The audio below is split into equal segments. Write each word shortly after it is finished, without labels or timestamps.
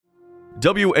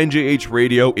WNJH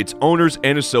Radio, its owners,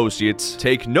 and associates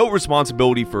take no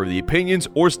responsibility for the opinions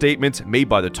or statements made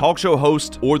by the talk show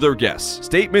host or their guests.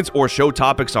 Statements or show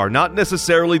topics are not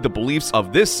necessarily the beliefs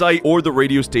of this site or the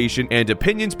radio station, and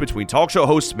opinions between talk show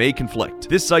hosts may conflict.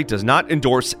 This site does not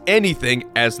endorse anything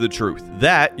as the truth.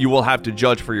 That you will have to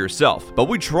judge for yourself, but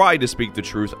we try to speak the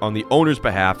truth on the owner's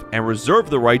behalf and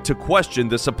reserve the right to question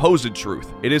the supposed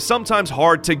truth. It is sometimes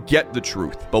hard to get the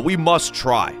truth, but we must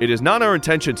try. It is not our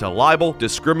intention to libel,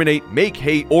 discriminate, make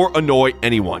hate, or annoy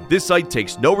anyone. This site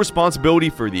takes no responsibility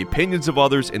for the opinions of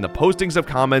others in the postings of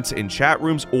comments in chat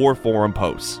rooms or forum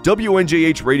posts.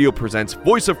 WNJH Radio presents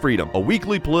Voice of Freedom, a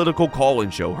weekly political call-in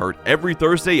show heard every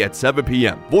Thursday at 7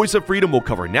 p.m. Voice of Freedom will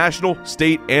cover national,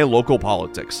 state, and local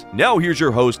politics. Now here's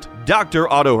your host,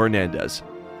 Dr. Otto Hernandez.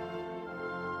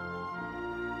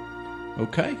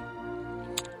 Okay.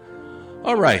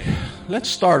 All right, let's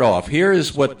start off. Here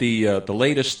is what the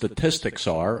latest statistics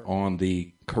are on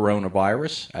the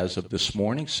coronavirus as of this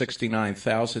morning.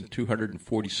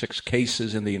 69,246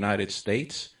 cases in the United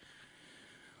States,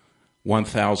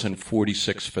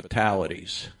 1,046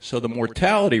 fatalities. So the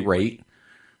mortality rate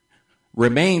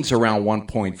remains around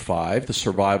 1.5, the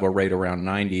survival rate around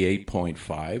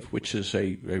 98.5, which is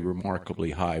a remarkably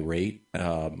high rate.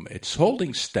 It's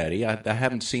holding steady. I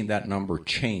haven't seen that number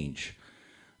change.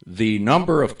 The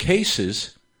number of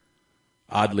cases,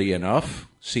 oddly enough,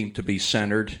 seem to be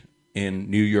centered in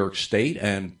New York State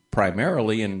and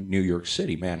primarily in New York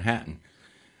City, Manhattan.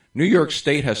 New York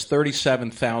State has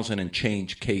 37,000 and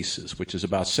change cases, which is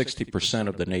about 60%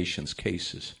 of the nation's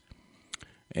cases.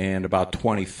 And about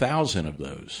 20,000 of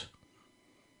those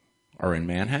are in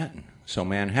Manhattan. So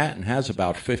Manhattan has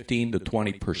about 15 to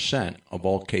 20% of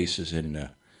all cases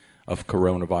of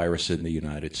coronavirus in the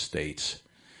United States.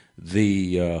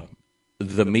 The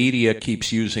media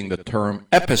keeps using the term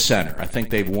epicenter. I think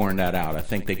they've worn that out. I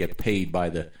think they get paid by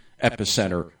the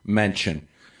epicenter mention.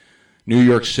 New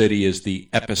York City is the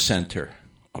epicenter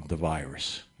of the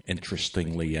virus,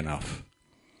 interestingly enough.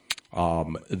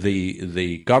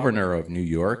 The governor of New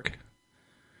York,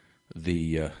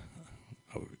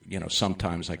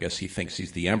 sometimes I guess he thinks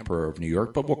he's the emperor of New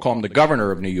York, but we'll call him the governor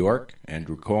of New York.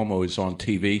 Andrew Cuomo is on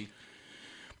TV,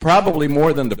 probably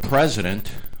more than the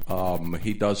president.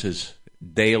 He does his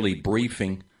daily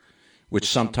briefing, which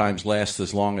sometimes lasts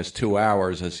as long as 2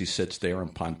 hours as he sits there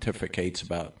and pontificates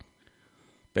about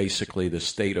basically the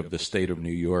state of New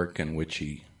York, in which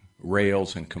he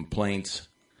rails and complains,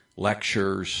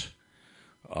 lectures,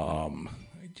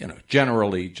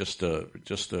 generally just a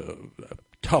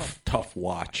tough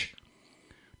watch.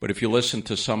 But if you listen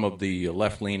to some of the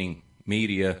left-leaning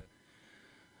media,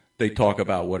 they talk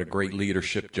about what a great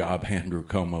leadership job Andrew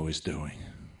Cuomo is doing.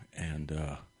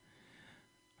 And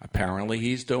apparently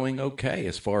he's doing okay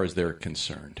as far as they're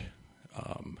concerned.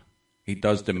 He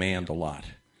does demand a lot.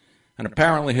 And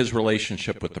apparently his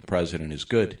relationship with the president is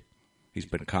good. He's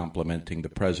been complimenting the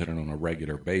president on a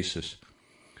regular basis.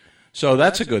 So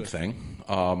that's a good thing.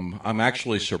 I'm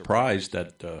actually surprised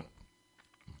that a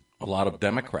lot of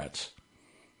Democrats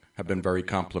have been very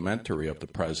complimentary of the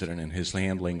president and his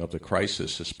handling of the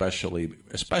crisis,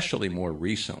 especially more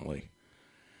recently.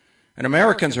 And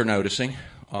Americans are noticing.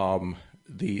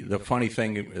 The funny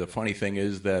thing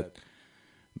is that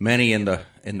many in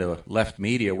the left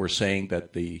media were saying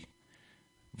that the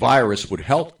virus would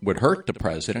hurt the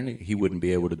president. He wouldn't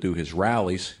be able to do his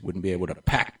rallies, wouldn't be able to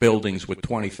pack buildings with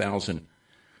 20,000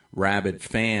 rabid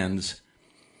fans.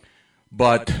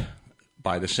 But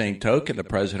by the same token, the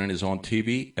president is on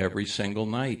TV every single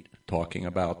night talking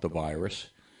about the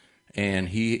virus. And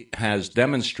he has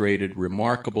demonstrated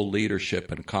remarkable leadership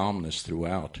and calmness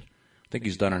throughout. I think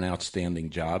he's done an outstanding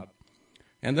job.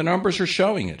 And the numbers are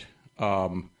showing it.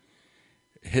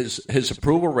 His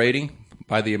approval rating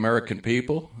by the American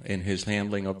people in his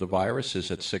handling of the virus is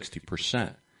at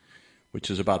 60%, which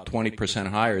is about 20%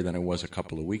 higher than it was a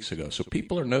couple of weeks ago. So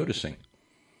people are noticing.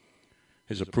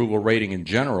 His approval rating in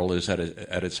general is at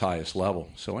its highest level.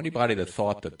 So anybody that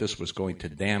thought that this was going to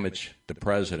damage the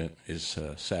president is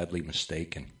sadly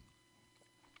mistaken.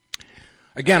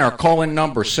 Again, our call-in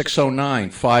number,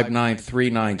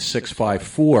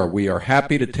 609-593-9654. We are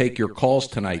happy to take your calls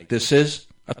tonight. This is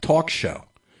a talk show.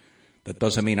 That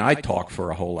doesn't mean I talk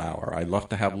for a whole hour. I love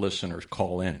to have listeners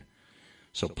call in.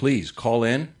 So please call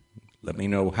in. Let me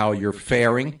know how you're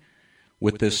faring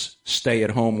with this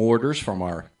stay-at-home orders from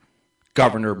our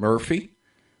Governor Murphy.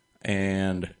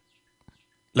 And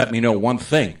let me know one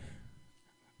thing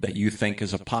that you think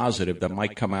is a positive that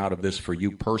might come out of this for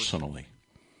you personally.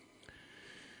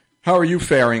 How are you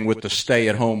faring with the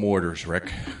stay-at-home orders,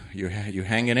 Rick? You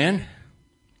hanging in?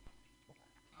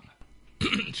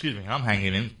 Excuse me, I'm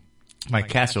hanging in. My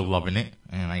cats are loving it,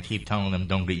 and I keep telling them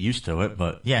don't get used to it.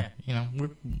 But yeah,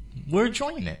 we're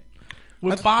enjoying it.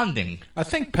 We're bonding. I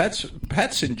think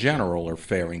pets in general are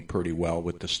faring pretty well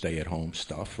with the stay-at-home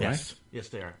stuff, right? Yes,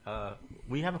 they are.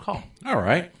 We have a call. All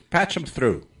right, patch them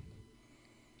through.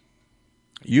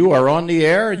 You are on the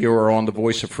air. You are on the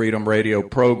Voice of Freedom radio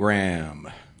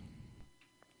program.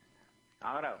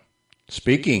 Otto.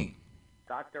 Speaking.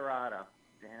 Dr. Otto.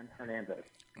 Dan Hernandez.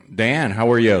 Dan,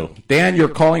 how are you? Dan, you're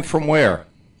calling from where?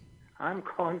 I'm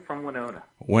calling from Winona.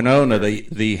 Winona,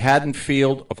 the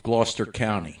Haddonfield of Gloucester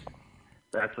County.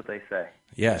 That's what they say.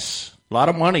 Yes. A lot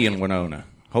of money in Winona.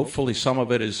 Hopefully some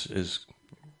of it is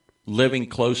living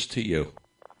close to you.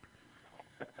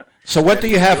 So what do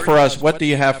you have for us? What do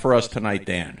you have for us tonight,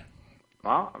 Dan?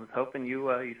 Well, I was hoping you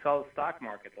saw the stock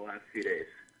market the last few days.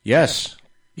 Yes.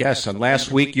 And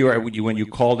last week when you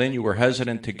called in, you were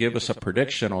hesitant to give us a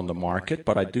prediction on the market,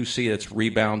 but I do see it's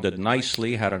rebounded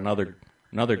nicely. Had another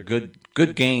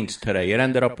good gains today. It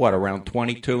ended up around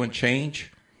 22 and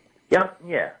change. Yeah.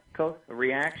 So a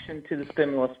reaction to the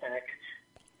stimulus package.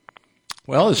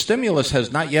 Well, the stimulus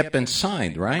has not yet been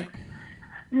signed, right?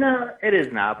 No, it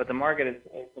is not. But the market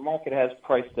has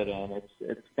priced it in.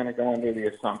 It's going to go under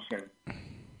the assumption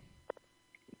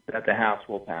that the House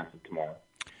will pass it tomorrow.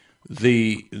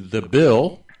 The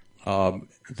bill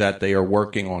that they are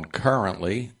working on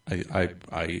currently,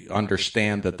 I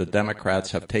understand that the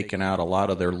Democrats have taken out a lot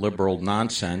of their liberal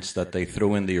nonsense that they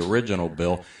threw in the original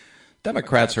bill.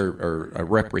 Democrats are a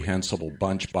reprehensible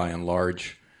bunch by and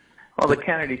large. Well, the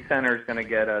Kennedy Center is going to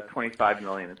get $25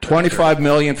 million. $25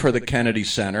 million for the Kennedy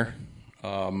Center.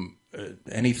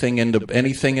 Anything in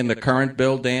the current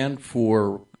bill, Dan,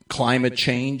 for climate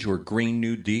change or Green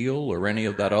New Deal or any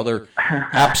of that other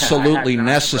absolutely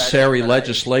necessary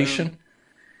legislation?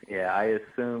 I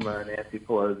assume Nancy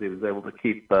Pelosi was able to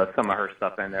keep some of her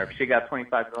stuff in there. If she got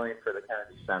 $25 million for the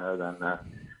Kennedy Center, then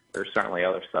there's certainly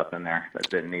other stuff in there that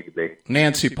didn't need to be.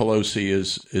 Nancy Pelosi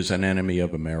is an enemy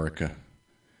of America.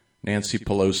 Nancy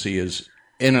Pelosi is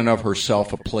in and of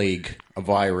herself a plague, a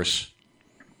virus.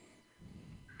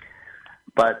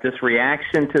 But this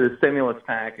reaction to the stimulus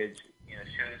package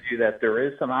shows you that there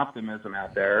is some optimism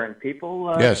out there, and people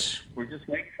were just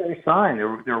waiting for a sign. They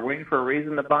were waiting for a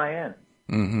reason to buy in.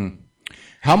 Mm-hmm.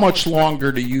 How much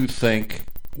longer do you think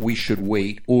we should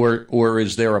wait, or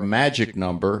is there a magic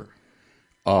number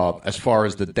as far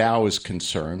as the Dow is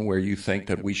concerned, where you think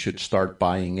that we should start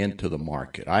buying into the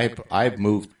market? I've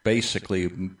moved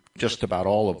basically just about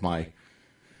all of my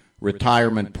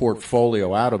retirement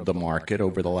portfolio out of the market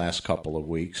over the last couple of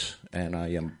weeks, and I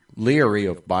am leery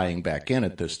of buying back in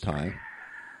at this time.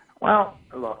 Well,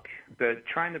 look,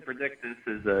 trying to predict this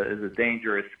is a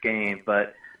dangerous game,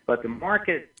 but the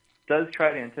market does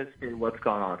try to anticipate what's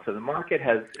going on. So the market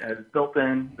has built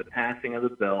in the passing of the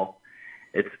bill.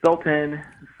 It's built in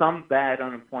some bad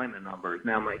unemployment numbers.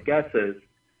 Now, my guess is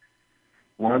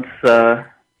once Governor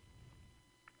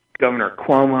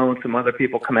Cuomo and some other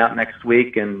people come out next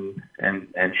week and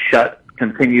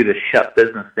continue to shut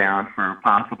business down for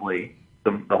possibly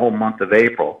the whole month of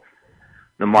April,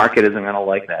 the market isn't going to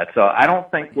like that. So I don't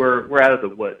think we're out of the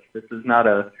woods. This is not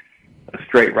a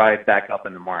straight ride back up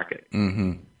in the market.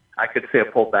 Mm-hmm. I could see a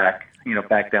pullback,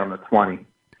 back down to 20.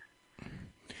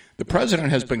 The president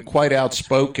has been quite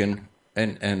outspoken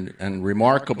and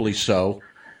remarkably so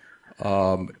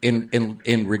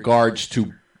in regards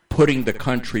to putting the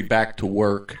country back to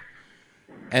work,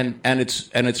 and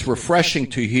it's refreshing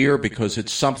to hear because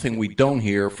it's something we don't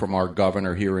hear from our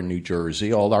governor here in New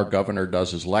Jersey. All our governor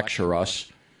does is lecture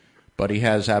us, but he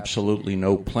has absolutely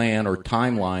no plan or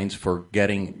timelines for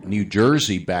getting New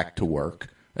Jersey back to work,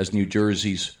 as New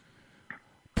Jersey's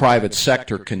private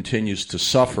sector continues to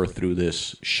suffer through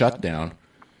this shutdown.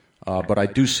 But I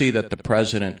do see that the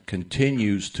president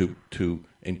continues to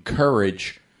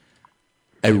encourage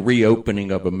a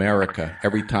reopening of America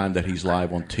every time that he's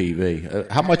live on TV.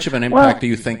 How much of an impact do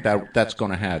you think that's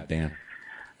going to have, Dan?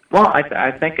 Well,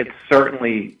 I think it's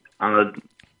certainly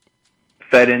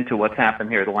fed into what's happened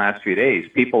here the last few days.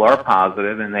 People are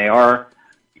positive, and they are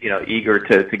eager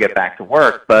to get back to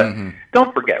work. But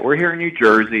don't forget, we're here in New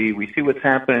Jersey. We see what's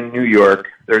happening in New York.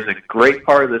 There's a great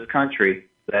part of this country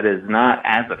that is not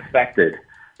as affected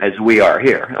as we are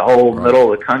here. The whole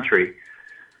middle of the country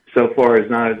so far is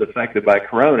not as affected by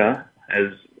Corona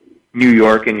as New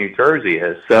York and New Jersey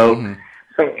is. So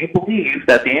I believe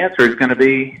that the answer is going to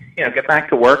be, get back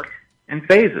to work in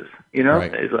phases.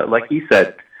 Like he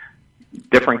said,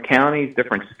 different counties,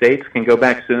 different states can go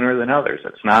back sooner than others.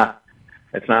 It's not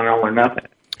all or nothing.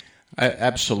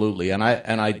 Absolutely, and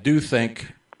I do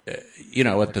think,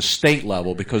 at the state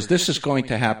level, because this is going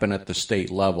to happen at the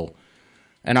state level,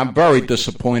 And I'm very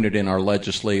disappointed in our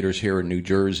legislators here in New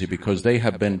Jersey because they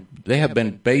have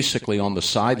been basically on the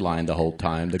sideline the whole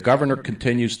time. The governor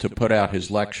continues to put out his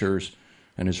lectures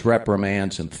and his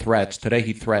reprimands and threats. Today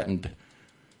he threatened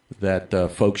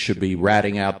that folks should be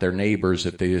ratting out their neighbors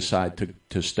if they decide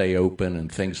to stay open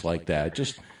and things like that.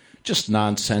 Just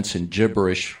nonsense and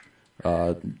gibberish.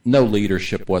 No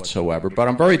leadership whatsoever. But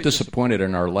I'm very disappointed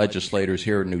in our legislators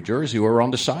here in New Jersey who are on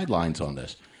the sidelines on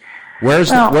this. Where's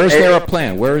there a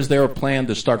plan? Where is there a plan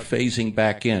to start phasing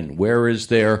back in? Where is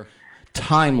there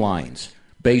timelines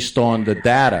based on the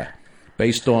data,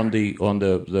 based on the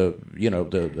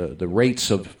rates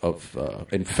of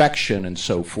infection and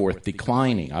so forth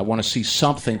declining? I want to see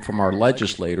something from our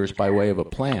legislators by way of a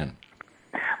plan.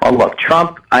 Well, look,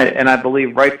 Trump, and I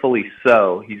believe rightfully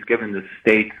so, he's given the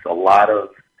states a lot of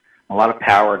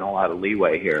power and a lot of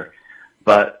leeway here.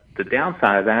 But the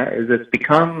downside of that is it's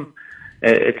become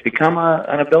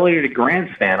an ability to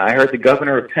grandstand. I heard the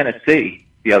governor of Tennessee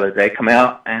the other day come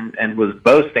out and was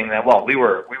boasting that, well, we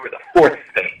were the fourth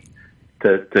state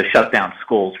to shut down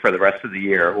schools for the rest of the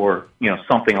year, or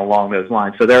something along those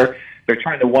lines. So they're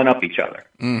trying to one up each other.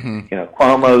 Mm-hmm.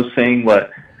 Cuomo's saying what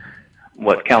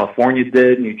California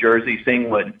did, New Jersey seeing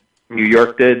what New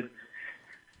York did,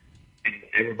 and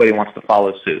everybody wants to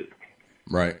follow suit.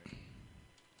 Right.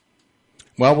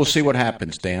 Well, we'll see what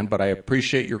happens, Dan, but I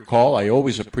appreciate your call. I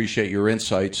always appreciate your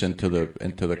insights into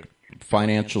the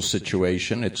financial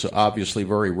situation. It's obviously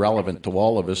very relevant to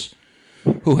all of us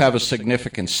who have a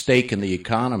significant stake in the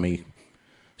economy.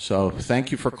 So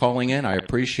thank you for calling in. I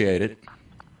appreciate it.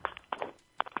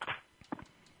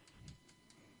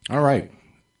 All right.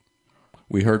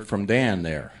 We heard from Dan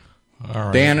there. All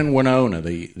right. Dan in Winona,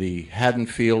 the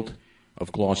Haddonfield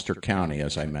of Gloucester County,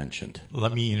 as I mentioned.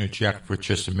 Let me interject for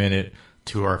just a minute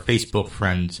to our Facebook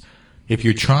friends. If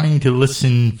you're trying to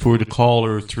listen for the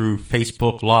caller through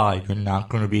Facebook Live, you're not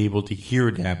going to be able to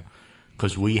hear them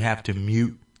because we have to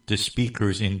mute the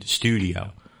speakers in the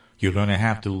studio. You're going to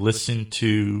have to listen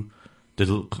to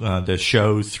the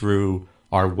show through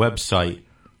our website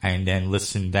and then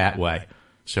listen that way.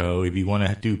 So if you want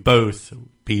to do both,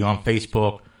 be on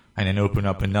Facebook and then open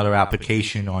up another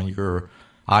application on your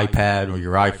iPad or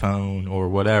your iPhone or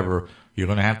whatever, you're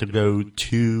going to have to go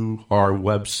to our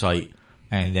website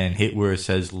and then hit where it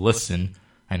says listen.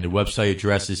 And the website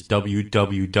address is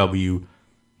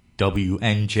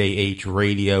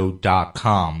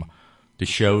www.WNJHradio.com. The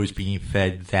show is being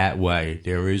fed that way.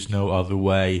 There is no other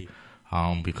way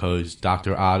because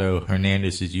Dr. Otto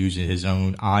Hernandez is using his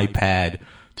own iPad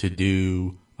to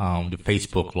do the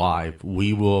Facebook Live.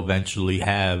 We will eventually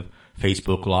have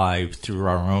Facebook Live through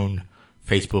our own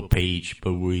Facebook page,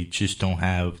 but we just don't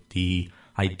have the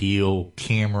ideal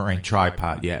camera and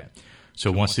tripod yet.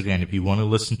 So once again, if you want to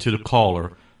listen to the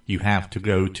caller, you have to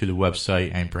go to the website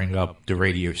and bring up the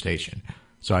radio station.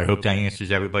 So I hope that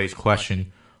answers everybody's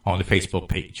question on the Facebook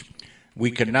page. We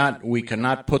cannot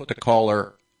put the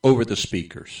caller over the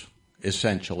speakers,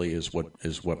 essentially, is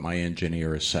what my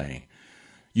engineer is saying.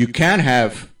 You can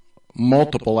have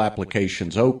multiple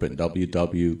applications open.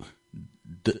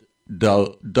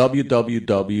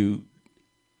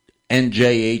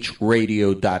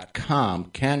 www.njhradio.com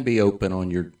can be open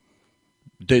on your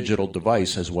digital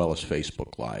device as well as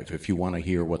Facebook Live if you want to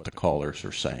hear what the callers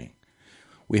are saying.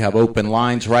 We have open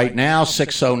lines right now,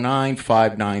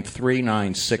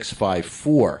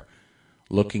 609-593-9654.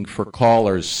 Looking for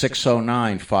callers,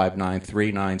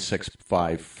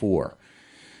 609-593-9654.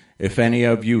 If any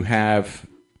of you have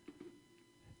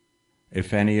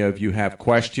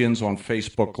questions on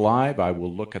Facebook Live, I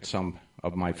will look at some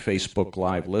of my Facebook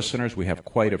Live listeners. We have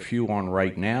quite a few on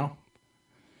right now.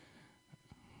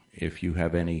 If you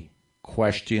have any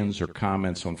questions or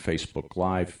comments on Facebook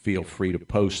Live, feel free to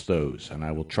post those, and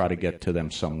I will try to get to them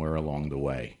somewhere along the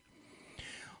way.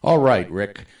 All right,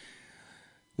 Rick.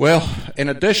 Well, in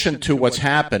addition to what's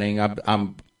happening,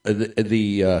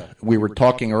 we were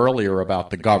talking earlier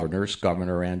about the governors,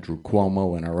 Governor Andrew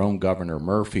Cuomo and our own Governor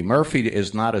Murphy. Murphy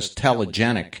is not as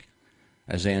telegenic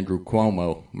as Andrew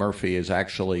Cuomo. Murphy is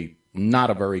actually not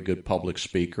a very good public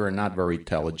speaker and not very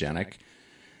telegenic.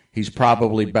 He's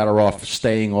probably better off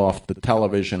staying off the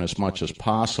television as much as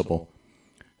possible,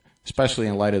 especially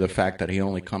in light of the fact that he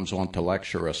only comes on to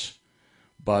lecture us.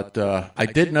 But I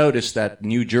did notice that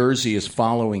New Jersey is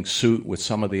following suit with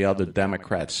some of the other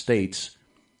Democrat states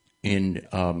in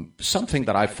something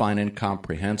that I find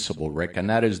incomprehensible, Rick, and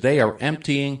that is they are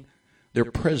emptying their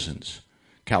prisons.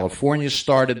 California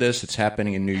started this. It's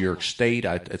happening in New York State.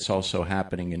 It's also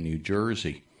happening in New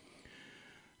Jersey.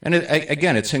 And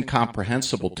again, it's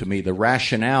incomprehensible to me, the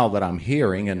rationale that I'm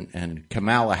hearing, and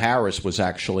Kamala Harris was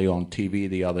actually on TV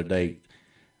the other day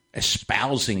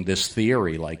espousing this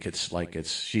theory like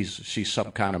she's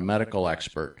some kind of medical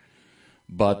expert.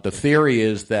 But the theory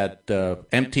is that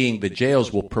emptying the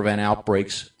jails will prevent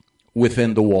outbreaks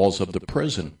within the walls of the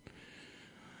prison,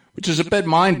 which is a bit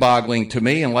mind-boggling to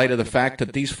me in light of the fact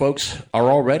that these folks are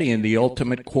already in the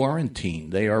ultimate quarantine.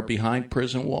 They are behind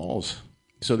prison walls.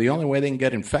 So the only way they can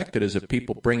get infected is if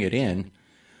people bring it in.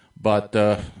 But,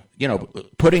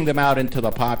 putting them out into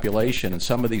the population, and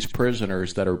some of these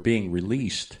prisoners that are being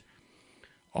released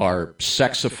are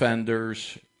sex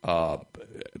offenders,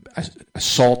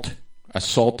 assault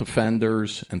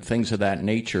offenders, and things of that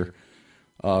nature,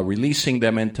 releasing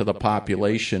them into the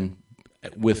population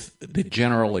with the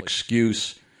general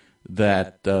excuse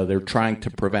that they're trying to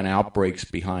prevent outbreaks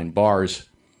behind bars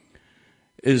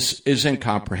is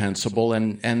incomprehensible.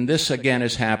 And this, again,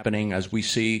 is happening, as we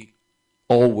see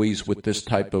always with this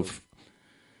type of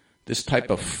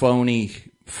phony,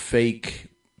 fake,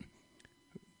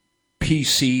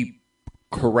 PC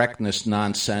correctness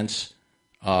nonsense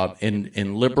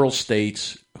in liberal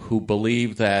states who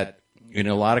believe that in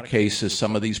a lot of cases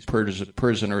some of these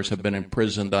prisoners have been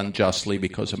imprisoned unjustly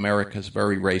because America is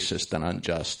very racist and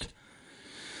unjust.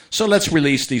 So let's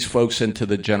release these folks into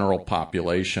the general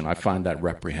population. I find that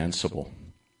reprehensible.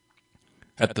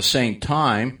 At the same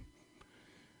time,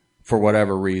 for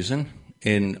whatever reason,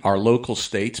 in our local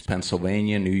states,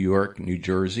 Pennsylvania, New York, New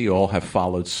Jersey, all have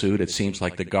followed suit. It seems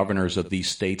like the governors of these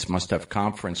states must have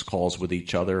conference calls with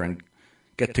each other and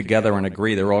get together and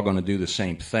agree they're all going to do the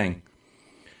same thing.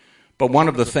 But one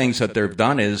of the things that they've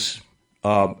done is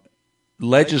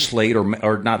legislate,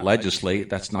 or not legislate,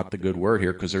 that's not the good word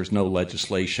here because there's no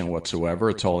legislation whatsoever.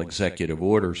 It's all executive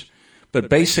orders. But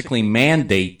basically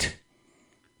mandate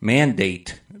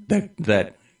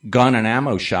that gun and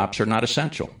ammo shops are not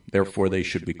essential. Therefore, they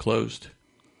should be closed.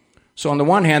 So on the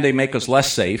one hand, they make us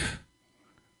less safe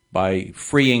by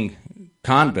freeing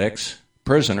convicts,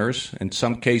 prisoners, in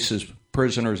some cases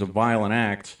prisoners of violent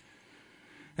acts.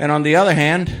 And on the other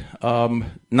hand,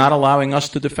 not allowing us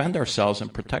to defend ourselves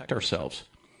and protect ourselves.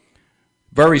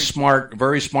 Very smart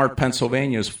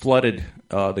Pennsylvania has flooded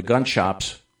the gun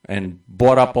shops and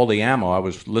bought up all the ammo. I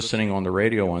was listening on the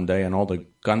radio one day, and all the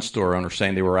gun store owners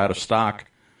saying they were out of stock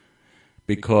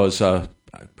because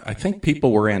I think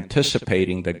people were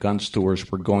anticipating that gun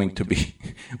stores were going to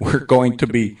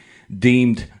be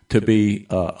deemed to be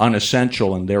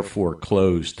unessential and therefore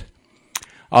closed.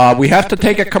 We have to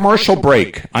take a commercial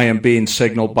break. I am being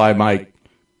signaled by my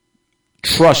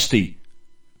trusty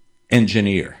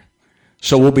engineer.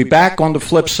 So we'll be back on the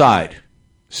flip side.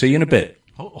 See you in a bit.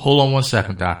 Hold on one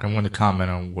second, Doc. I want to comment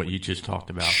on what you just talked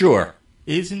about. Sure.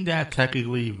 Isn't that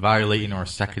technically violating our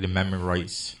Second Amendment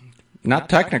rights? Not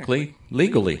technically,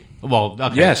 legally. Well,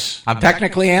 okay. Yes,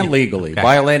 technically and legally, okay.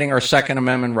 Violating our Second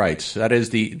Amendment rights. That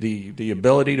is the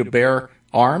ability to bear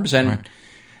arms and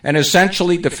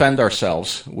essentially defend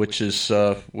ourselves, which is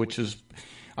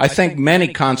I think many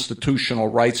constitutional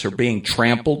rights are being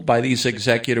trampled by these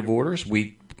executive orders.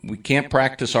 We can't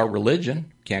practice our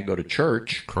religion, can't go to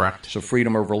church. Correct. So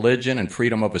freedom of religion and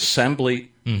freedom of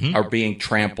assembly are being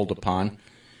trampled upon.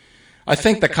 I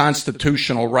think the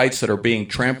constitutional rights that are being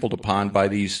trampled upon by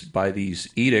these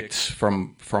edicts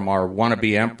from our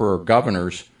wannabe emperor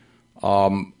governors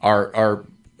are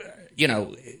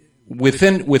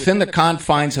within the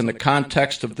confines and the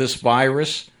context of this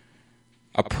virus,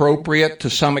 appropriate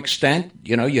to some extent.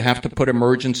 You have to put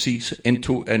emergencies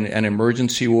into and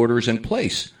emergency orders in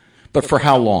place. But for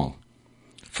how long?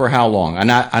 For how long?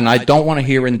 And I don't want to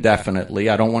hear indefinitely.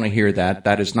 I don't want to hear that.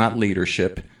 That is not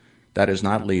leadership. That is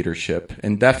not leadership.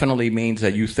 Indefinitely means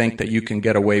that you think that you can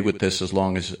get away with this as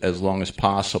long as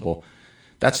possible.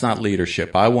 That's not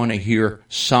leadership. I want to hear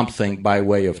something by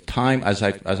way of time, as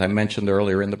I mentioned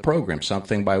earlier in the program,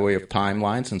 something by way of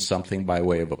timelines and something by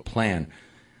way of a plan.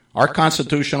 Our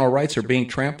constitutional rights are being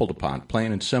trampled upon,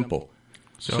 plain and simple.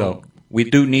 So we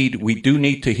do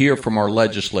need to hear from our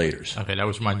legislators. Okay, that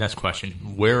was my next question.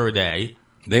 Where are they?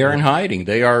 They are in hiding.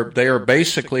 They are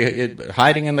basically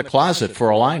hiding in the closet.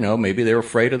 For all I know, maybe they're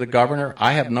afraid of the governor.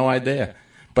 I have no idea.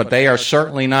 But they are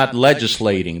certainly not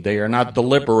legislating. They are not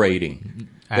deliberating.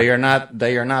 They are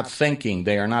not thinking.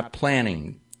 They are not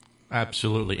planning.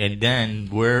 Absolutely. And then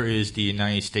where is the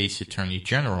United States Attorney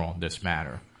General on this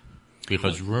matter?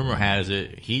 Because rumor has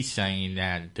it he's saying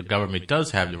that the government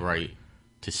does have the right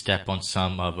to step on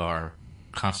some of our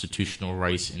constitutional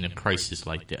rights in a crisis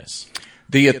like this.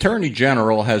 The Attorney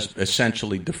General has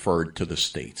essentially deferred to the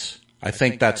states. I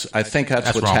think that's what's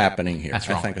wrong. Happening here. That's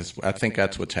wrong. I think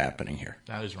that's what's happening here.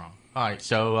 That is wrong. All right,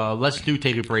 so let's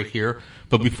take a break here.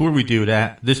 But before we do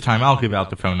that, this time I'll give out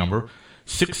the phone number,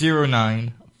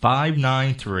 609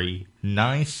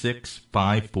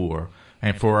 593-9654.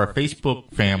 And for our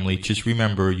Facebook family, just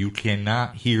remember you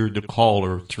cannot hear the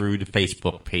caller through the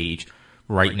Facebook page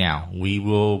right now. We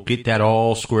will get that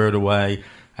all squared away.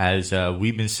 As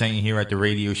we've been saying here at the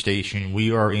radio station,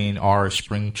 we are in our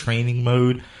spring training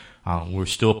mode. We're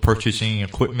still purchasing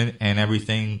equipment and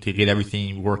everything to get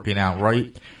everything working out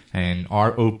right. And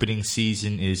our opening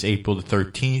season is April the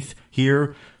 13th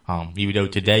here. Even though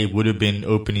today would have been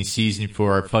opening season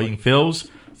for our Fighting Phils,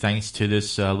 thanks to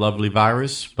this lovely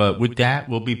virus. But with that,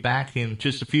 we'll be back in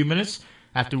just a few minutes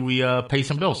after we pay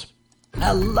some bills.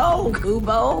 Hello,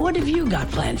 Kubo. What have you got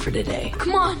planned for today?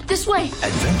 Come on, this way.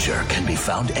 Adventure can be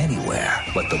found anywhere,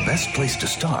 but the best place to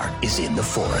start is in the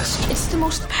forest. It's the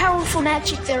most powerful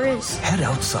magic there is. Head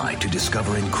outside to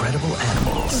discover incredible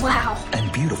animals. Wow. And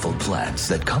beautiful plants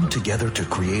that come together to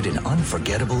create an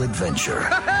unforgettable adventure.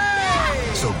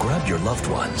 So grab your loved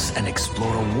ones and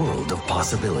explore a world of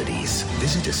possibilities.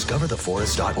 Visit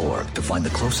discovertheforest.org to find the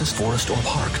closest forest or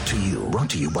park to you. Brought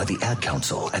to you by the Ad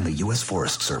Council and the U.S.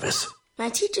 Forest Service. My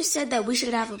teacher said that we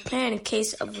should have a plan in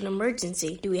case of an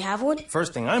emergency. Do we have one?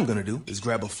 First thing I'm going to do is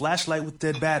grab a flashlight with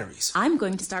dead batteries. I'm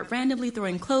going to start randomly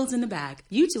throwing clothes in the bag.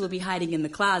 You two will be hiding in the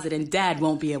closet and Dad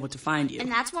won't be able to find you.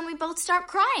 And that's when we both start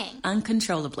crying.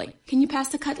 Uncontrollably. Can you pass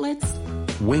the cutlets?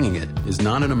 Winging it is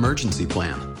not an emergency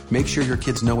plan. Make sure your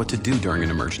kids know what to do during an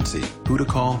emergency. Who to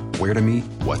call, where to meet,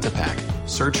 what to pack.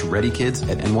 Search Ready Kids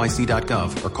at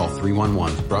nyc.gov or call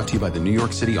 311. Brought to you by the New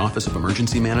York City Office of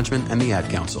Emergency Management and the Ad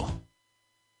Council.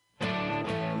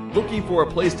 Looking for a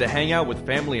place to hang out with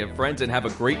family and friends and have a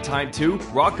great time too?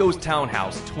 Rocco's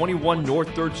Townhouse, 21 North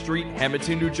 3rd Street,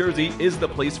 Hamilton, New Jersey is the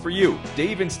place for you.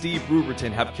 Dave and Steve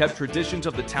Ruberton have kept traditions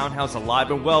of the Townhouse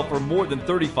alive and well for more than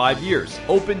 35 years.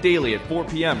 Open daily at 4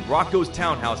 p.m., Rocco's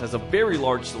Townhouse has a very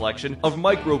large selection of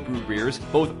microbrew beers,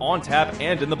 both on tap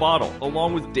and in the bottle.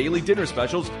 Along with daily dinner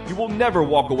specials, you will never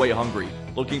walk away hungry.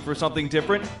 Looking for something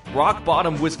different? Rock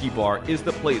Bottom Whiskey Bar is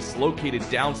the place located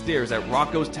downstairs at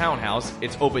Rocco's Townhouse.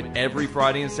 It's open every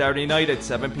Friday and Saturday night at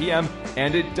 7 p.m.,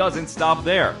 and it doesn't stop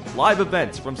there. Live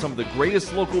events from some of the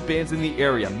greatest local bands in the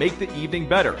area make the evening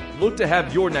better. Look to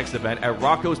have your next event at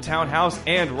Rocco's Townhouse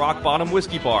and Rock Bottom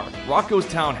Whiskey Bar. Rocco's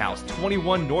Townhouse,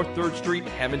 21 North 3rd Street,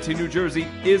 Hamilton, New Jersey,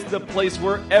 is the place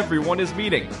where everyone is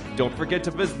meeting. Don't forget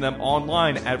to visit them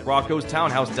online at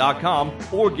roccostownhouse.com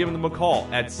or give them a call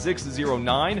at 609-561-9384.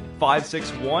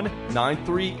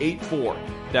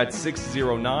 That's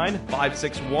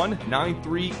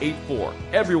 609-561-9384.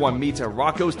 Everyone meets at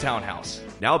Rocco's Townhouse.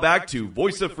 Now back to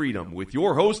Voice of Freedom with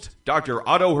your host, Dr.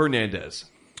 Otto Hernandez.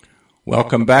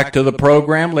 Welcome back to the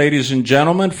program, ladies and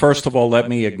gentlemen. First of all, let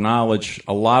me acknowledge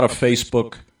a lot of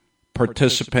Facebook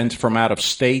participants from out of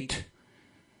state.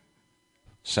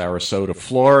 Sarasota,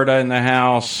 Florida in the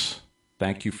house.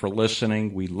 Thank you for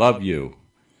listening. We love you.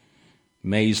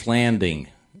 Mays Landing,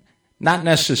 not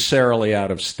necessarily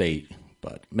out of state,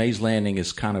 but Mays Landing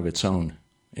is kind of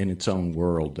in its own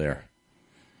world there.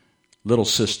 Little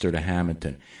sister to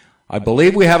Hamilton. I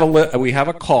believe we have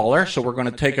a caller, so we're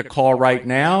going to take a call right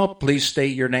now. Please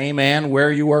state your name and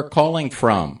where you are calling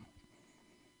from.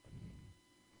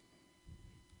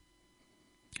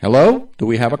 Hello? Do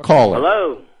we have a caller?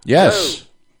 Hello? Yes.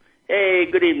 Hello. Hey,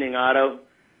 good evening, Otto.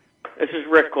 This is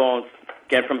Rick calling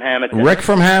again from Hamilton. Rick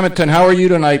from Hamilton, how are you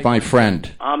tonight, my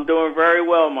friend? I'm doing very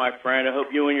well, my friend. I hope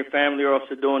you and your family are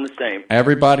also doing the same.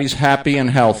 Everybody's happy and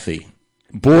healthy.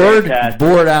 Bored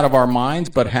out of our minds,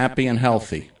 but happy and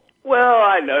healthy. Well,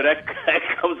 I know that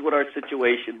comes with our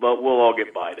situation, but we'll all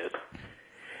get by this.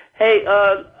 Hey,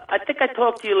 I think I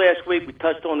talked to you last week. We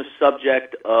touched on the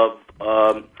subject of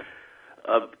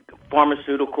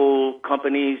pharmaceutical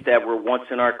companies that were once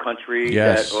in our country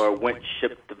yes. that went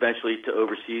shipped eventually to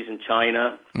overseas in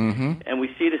China. Mm-hmm. And we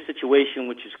see the situation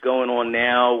which is going on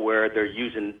now where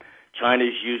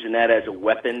China's using that as a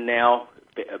weapon now,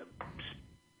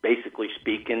 basically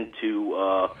speaking,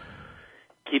 to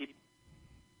keep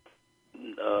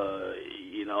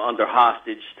under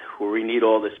hostage where we need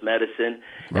all this medicine.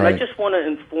 Right. And I just want to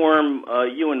inform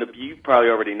you probably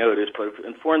already know this, but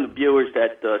inform the viewers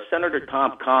that Senator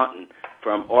Tom Cotton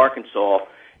from Arkansas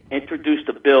introduced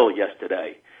a bill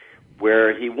yesterday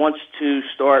where he wants to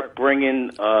start bringing,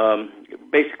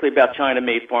 basically about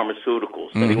China-made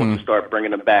pharmaceuticals, that he wants to start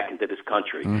bringing them back into this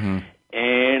country. Mm-hmm.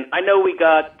 And I know we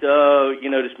got,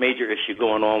 this major issue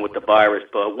going on with the virus,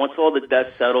 but once all the dust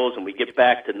settles and we get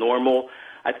back to normal,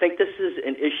 I think this is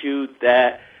an issue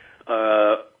that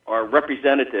our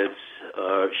representatives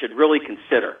should really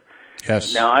consider.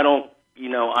 Yes. Now,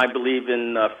 I believe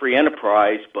in free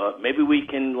enterprise, but maybe we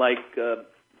can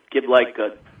give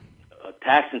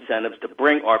tax incentives to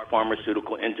bring our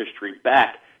pharmaceutical industry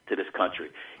back to this country.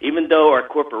 Even though our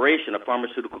corporation, our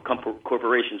pharmaceutical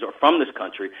corporations are from this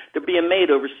country, they're being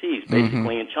made overseas,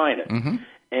 basically in China.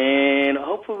 And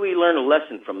hopefully we learn a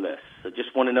lesson from this. I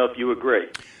just want to know if you agree.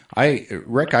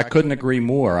 Rick, I couldn't agree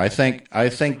more. I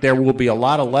think there will be a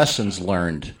lot of lessons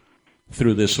learned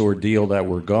through this ordeal that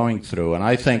we're going through. And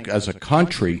I think as a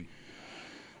country,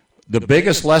 the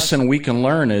biggest lesson we can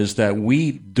learn is that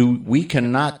we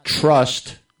cannot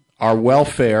trust our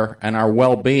welfare and our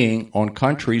well-being on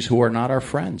countries who are not our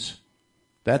friends.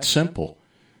 That's simple.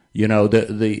 You know,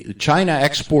 the China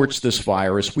exports this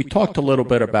virus. We talked a little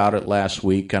bit about it last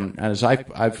week, and as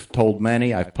I've told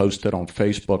many, I've posted on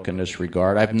Facebook in this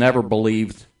regard, I've never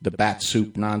believed the bat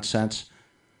soup nonsense.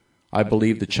 I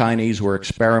believe the Chinese were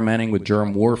experimenting with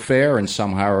germ warfare, and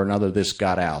somehow or another this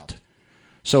got out.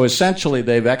 So essentially,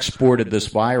 they've exported this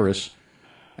virus,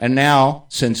 and now,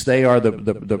 since they are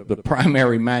the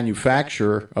primary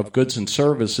manufacturer of goods and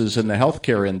services in the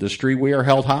healthcare industry, we are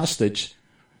held hostage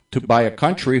by a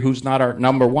country who's not our,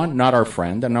 number one, not our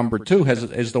friend, and number two,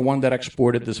 is the one that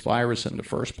exported this virus in the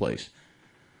first place.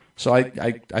 So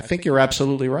I think you're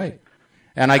absolutely right.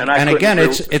 And again,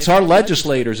 it's our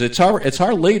legislators, it's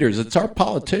our leaders, it's our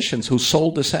politicians who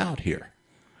sold us out here.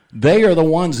 They are the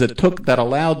ones that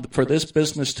allowed for this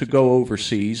business to go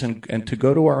overseas and to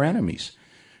go to our enemies.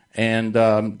 And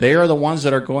they are the ones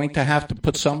that are going to have to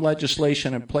put some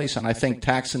legislation in place. And I think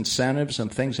tax incentives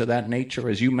and things of that nature,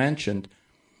 as you mentioned,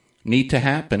 need to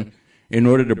happen in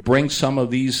order to bring some of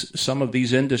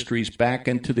these industries back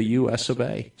into the U.S. of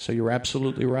A. So you're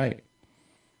absolutely right.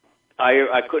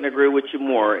 I couldn't agree with you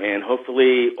more, and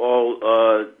hopefully all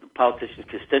politicians'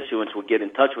 constituents will get in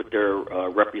touch with their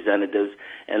representatives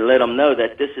and let them know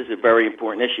that this is a very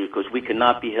important issue because we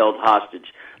cannot be held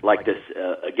hostage like this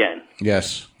again.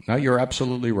 Yes. No, you're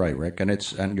absolutely right, Rick, and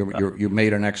you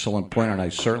made an excellent point, and I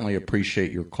certainly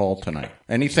appreciate your call tonight.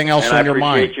 Anything else on your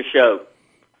mind? I appreciate your show.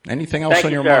 Anything else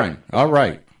on your mind? All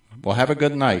right. Well, have a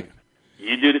good night.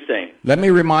 You do the same. Let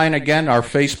me remind again our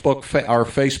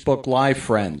Facebook Live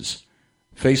friends.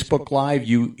 Facebook Live,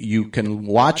 you can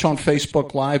watch on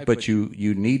Facebook Live, but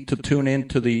you need to tune in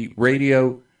to the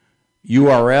radio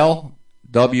URL,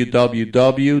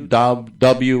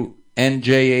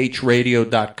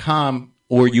 www.WNJHradio.com,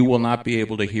 or you will not be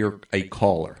able to hear a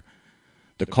caller.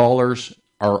 The callers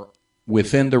are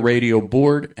within the radio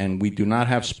board, and we do not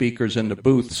have speakers in the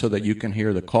booth so that you can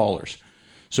hear the callers.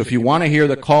 So if you want to hear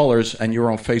the callers and you're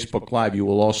on Facebook Live, you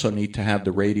will also need to have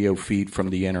the radio feed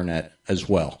from the internet as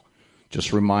well.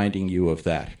 Just reminding you of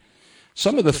that.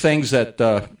 Some of the things that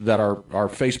our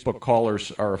Facebook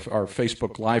callers, our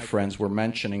Facebook Live friends were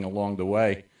mentioning along the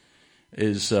way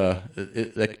is a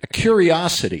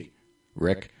curiosity,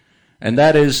 Rick, and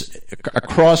that is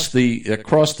across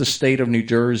the state of New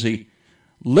Jersey,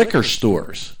 liquor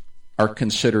stores are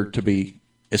considered to be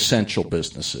essential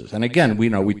businesses. And again,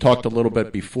 we talked a little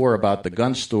bit before about the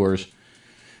gun stores.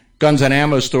 Guns and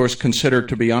ammo stores considered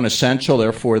to be unessential,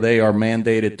 therefore they are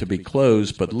mandated to be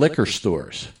closed, but liquor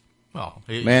stores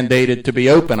mandated to be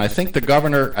open. I think the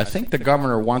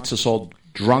governor wants us all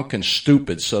drunk and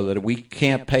stupid so that we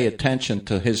can't pay attention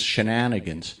to his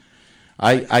shenanigans.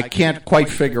 I can't quite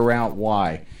figure out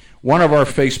why. One of our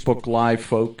Facebook Live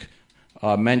folk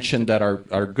mentioned that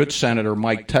our good Senator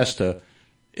Mike Testa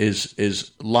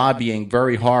is lobbying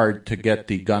very hard to get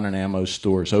the gun and ammo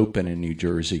stores open in New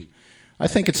Jersey. I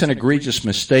think it's an egregious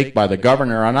mistake by the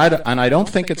governor, and I don't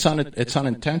think it's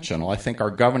unintentional. I think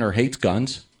our governor hates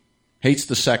guns, hates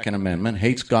the Second Amendment,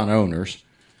 hates gun owners,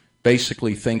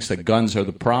 basically thinks that guns are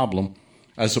the problem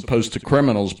as opposed to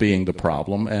criminals being the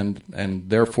problem, and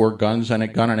therefore guns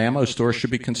and gun and ammo stores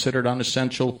should be considered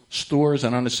unessential stores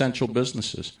and unessential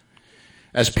businesses,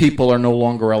 as people are no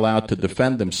longer allowed to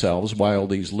defend themselves while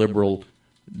these liberal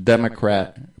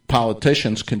Democrat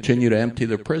politicians continue to empty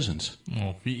their prisons.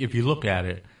 Well, if you look at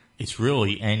it, it's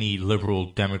really any liberal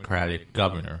Democratic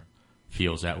governor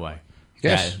feels that way.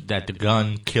 Yes. That the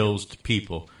gun kills the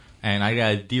people. And I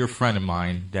got a dear friend of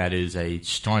mine that is a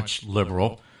staunch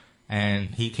liberal,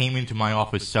 and he came into my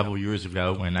office several years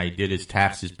ago when I did his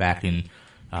taxes back in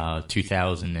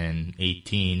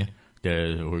 2018,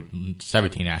 or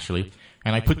 17 actually,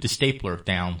 and I put the stapler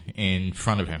down in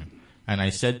front of him. And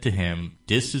I said to him,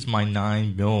 this is my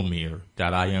 9mm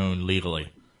that I own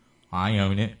legally. I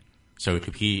own it, so it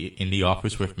could be in the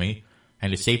office with me,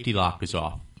 and the safety lock is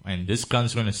off. And this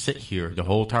gun's going to sit here the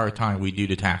whole entire time we do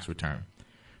the tax return.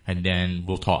 And then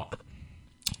we'll talk.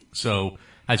 So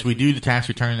as we do the tax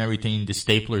return and everything, the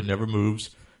stapler never moves.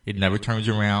 It never turns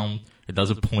around. It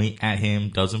doesn't point at him,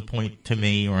 doesn't point to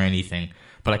me or anything.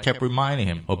 But I kept reminding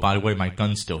him, oh, by the way, my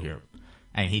gun's still here.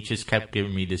 And he just kept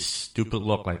giving me this stupid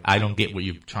look like, I don't get what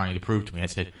you're trying to prove to me. I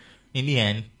said, in the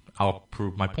end, I'll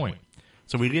prove my point.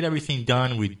 So we get everything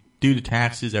done. We do the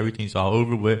taxes. Everything's all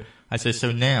over with. I said,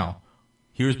 so now,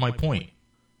 here's my point.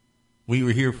 We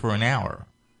were here for an hour.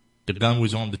 The gun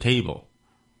was on the table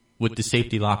with the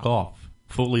safety lock off,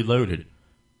 fully loaded.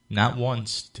 Not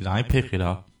once did I pick it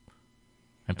up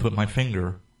and put my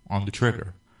finger on the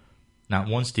trigger. Not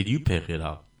once did you pick it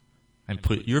up and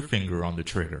put your finger on the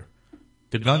trigger.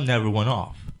 The gun never went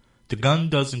off. The gun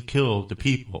doesn't kill the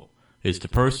people. It's the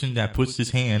person that puts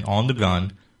his hand on the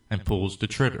gun and pulls the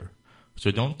trigger.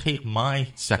 So don't take my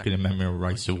Second Amendment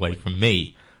rights away from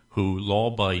me, who,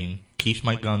 law-abiding, keeps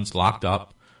my guns locked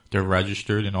up, they're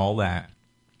registered and all that,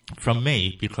 from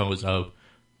me because of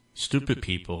stupid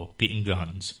people getting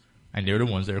guns, and they're the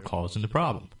ones that are causing the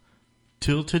problem.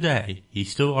 Till today, he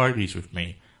still argues with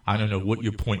me. I don't know what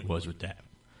your point was with that.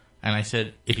 And I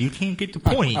said, if you can't get the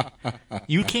point,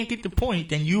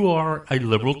 then you are a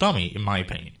liberal dummy, in my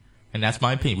opinion. And that's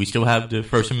my opinion. We still have the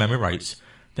First Amendment rights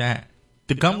that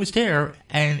the gun was there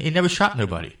and it never shot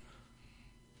nobody.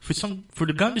 For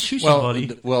the gun to shoot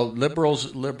somebody. Well, liberals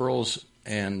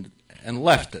and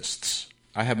leftists.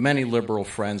 I have many liberal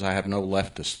friends. I have no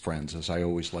leftist friends, as I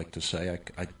always like to say.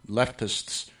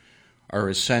 Leftists are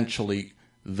essentially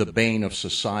the bane of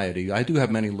society. I do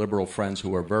have many liberal friends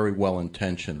who are very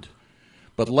well-intentioned.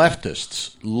 But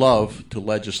leftists love to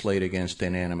legislate against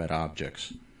inanimate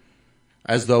objects,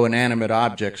 as though inanimate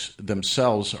objects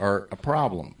themselves are a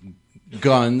problem.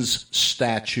 Guns,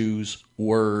 statues,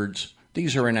 words,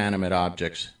 these are inanimate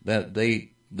objects that they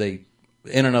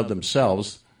in and of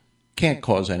themselves can't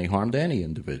cause any harm to any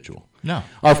individual. No.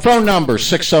 Our phone number,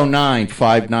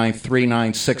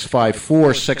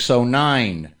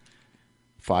 609-593-9654,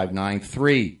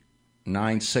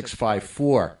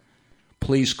 609-593-9654.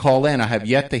 Please call in. I have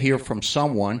yet to hear from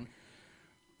someone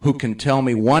who can tell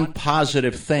me one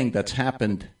positive thing that's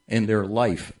happened in their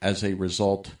life as a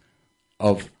result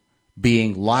of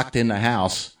being locked in the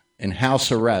house, in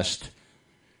house arrest.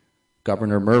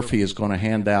 Governor Murphy is going to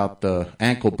hand out the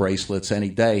ankle bracelets any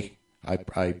day.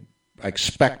 I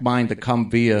expect mine to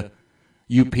come via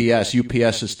UPS.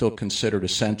 UPS is still considered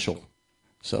essential,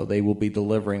 so they will be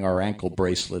delivering our ankle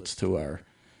bracelets to our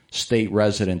state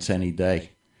residents any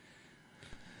day.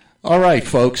 All right,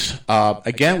 folks.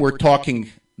 Again, we're talking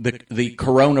the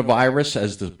coronavirus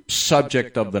as the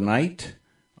subject of the night.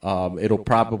 It'll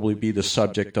probably be the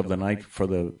subject of the night for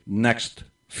the next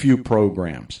few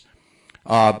programs.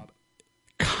 What's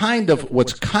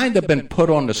kind of been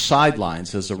put on the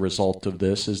sidelines as a result of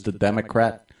this is the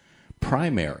Democrat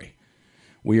primary.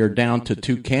 We are down to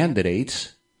two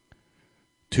candidates,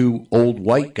 two old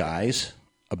white guys,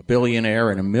 a billionaire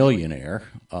and a millionaire.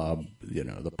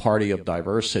 The party of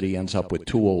diversity ends up with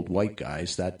two old white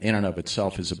guys. That in and of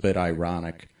itself is a bit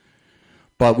ironic.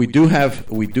 But we do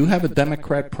have a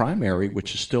Democrat primary,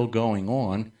 which is still going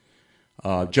on.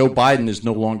 Joe Biden is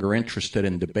no longer interested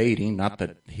in debating, not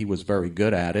that he was very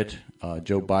good at it. I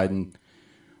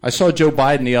saw Joe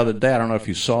Biden the other day. I don't know if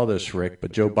you saw this, Rick,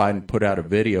 but Joe Biden put out a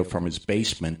video from his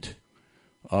basement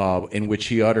in which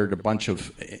he uttered a bunch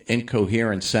of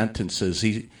incoherent sentences.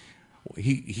 He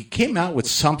came out with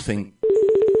something.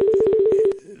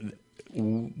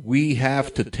 We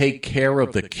have to take care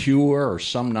of the cure or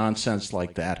some nonsense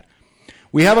like that.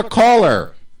 We have a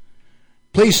caller.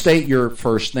 Please state your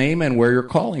first name and where you're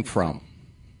calling from.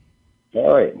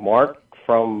 All right, Mark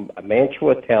from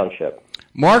Mantua Township.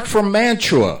 Mark from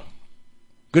Mantua.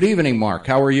 Good evening, Mark.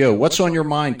 How are you? What's on your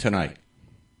mind tonight?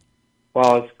 Well,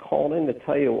 I was calling in to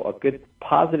tell you a good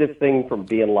positive thing from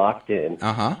being locked in.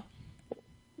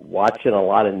 Watching a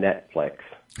lot of Netflix.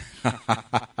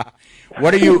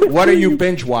 What are you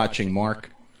binge watching,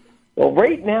 Mark? Well,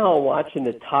 right now I'm watching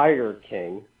The Tiger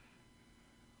King.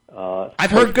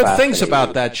 I've heard good things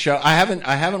about that show. I haven't.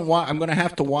 I'm going to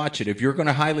have to watch it. If you're going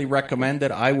to highly recommend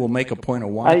it, I will make a point of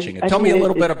watching it. Tell me a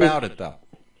little bit about it, though.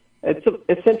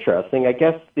 It's interesting. I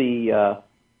guess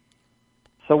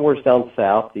somewhere down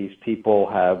south, these people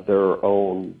have their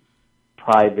own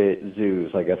private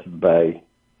zoos. I guess is the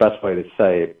best way to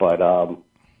say it. But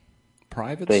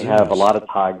private. They zoos. have a lot of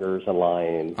tigers and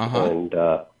lions, and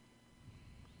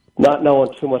not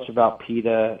knowing too much about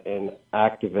PETA and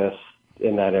activists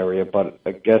in that area, but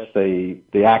I guess the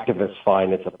activists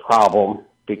find it's a problem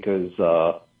because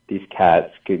these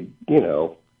cats could,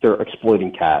 they're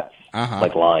exploiting cats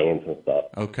like lions and stuff.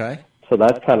 Okay. So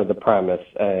that's kind of the premise.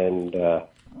 And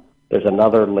there's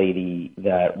another lady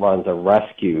that runs a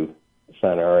rescue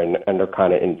center, and they're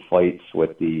kind of in fights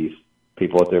with these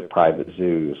people at their private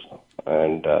zoos.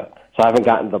 And so I haven't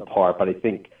gotten to the part, but I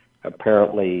think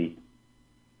apparently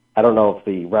I don't know if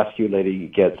the rescue lady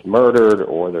gets murdered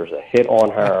or there's a hit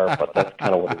on her, but that's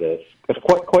kind of what it is. It's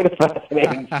quite a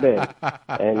fascinating spin.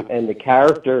 And the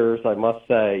characters, I must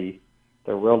say,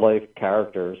 they're real-life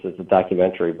characters. It's a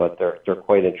documentary, but they're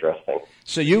quite interesting.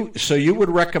 So you would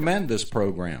recommend this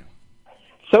program?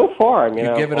 So far, I mean,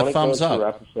 you give it a thumbs up.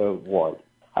 Episode 1,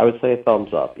 I would say a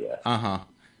thumbs up. Yeah.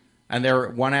 And they're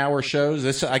 1 hour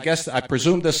shows. I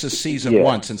presume this is season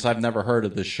 1, since I've never heard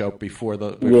of this show before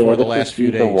the last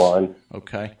few days. 1.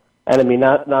 Okay. And I mean,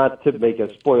 not to make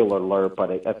a spoiler alert,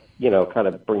 but it kind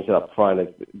of brings it up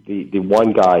front. The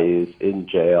one guy is in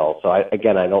jail, so I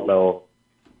don't know if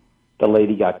the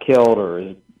lady got killed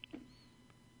or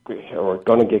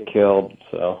going to get killed.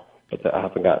 So I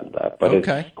haven't gotten that, but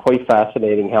It's quite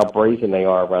fascinating how brazen they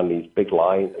are around these big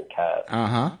lions and cats.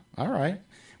 All right.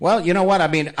 Well, you know what? I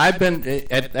mean, I've been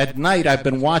at night. I've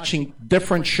been watching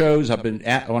different shows. I've been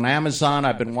on Amazon.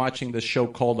 I've been watching this show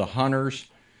called The Hunters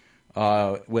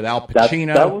with Al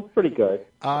Pacino. That was pretty good.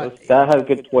 That had a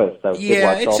good twist.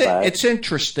 It's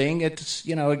interesting.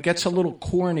 It gets a little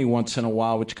corny once in a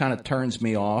while, which kind of turns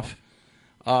me off.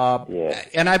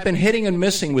 And I've been hitting and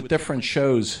missing with different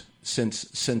shows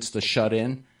since the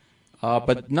shut-in.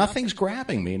 But nothing's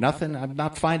grabbing me. I'm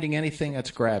not finding anything that's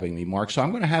grabbing me, Mark. So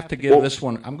I'm going to have to give this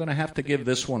one. I'm going to have to give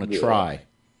this one a try.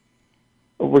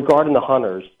 Regarding the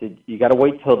Hunters, you got to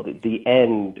wait till the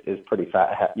end is pretty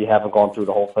fast. You haven't gone through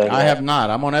the whole thing. I have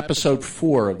not. I'm on episode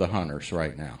 4 of the Hunters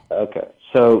right now. Okay,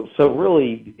 so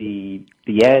really the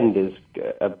end is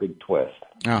a big twist.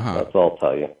 That's all I'll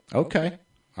tell you. Okay,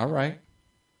 all right.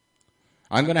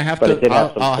 I'm going to have to.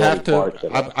 I'll have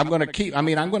to. I'm going to keep. I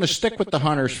mean, I'm going to stick with the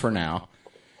Hunters for now.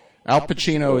 Al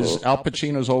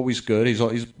Pacino's always good. He's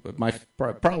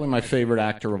probably my favorite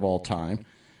actor of all time.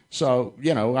 So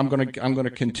I'm going to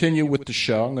continue with the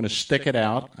show. I'm going to stick it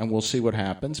out, and we'll see what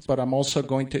happens. But I'm also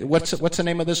going to. What's the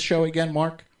name of this show again,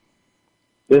 Mark?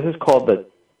 This is called the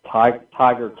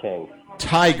Tiger King.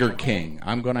 Tiger King.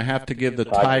 I'm going to have to give the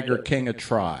Tiger King a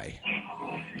try.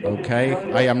 Okay,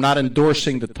 I am not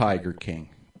endorsing the Tiger King,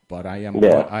 but I am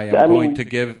going to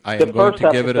give it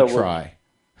a try.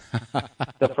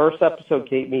 The first episode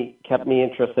kept me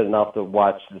interested enough to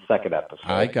watch the second episode.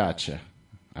 I gotcha.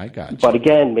 But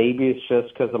again, maybe it's just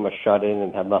because I'm a shut-in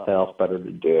and have nothing else better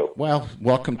to do. Well,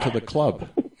 welcome to the club.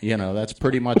 That's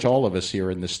pretty much all of us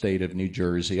here in the state of New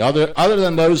Jersey, other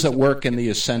than those that work in the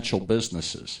essential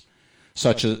businesses,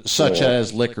 such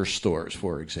as liquor stores,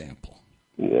 for example.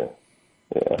 Yeah.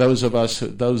 Those of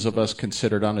us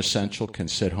considered unessential can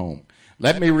sit home.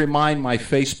 Let me remind my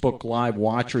Facebook Live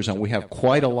watchers, and we have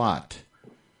quite a lot,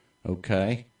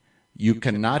 okay? You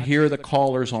cannot hear the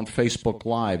callers on Facebook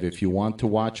Live. If you want to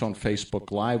watch on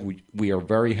Facebook Live, we are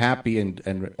very happy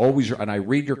and always, and I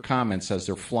read your comments as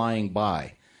they're flying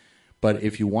by. But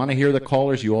if you want to hear the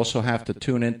callers, you also have to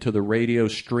tune into the radio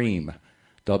stream,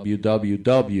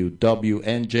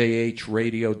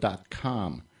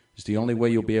 www.wnjhradio.com. It's the only way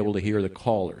you'll be able to hear the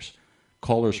callers.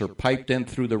 Callers are piped in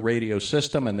through the radio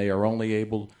system, and they are only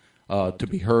able to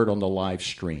be heard on the live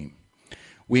stream.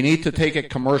 We need to take a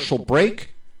commercial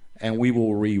break, and we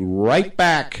will be right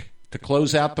back to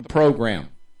close out the program.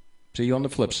 See you on the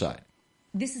flip side.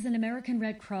 This is an American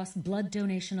Red Cross blood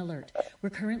donation alert. We're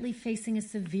currently facing a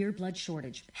severe blood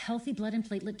shortage. Healthy blood and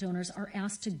platelet donors are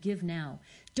asked to give now.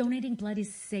 Donating blood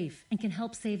is safe and can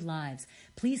help save lives.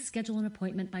 Please schedule an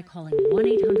appointment by calling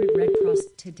 1-800-RED-CROSS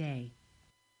today.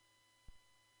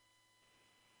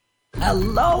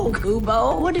 Hello,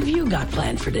 Kubo. What have you got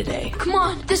planned for today? Come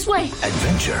on, this way.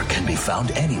 Adventure can be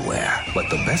found anywhere, but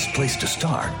the best place to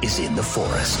start is in the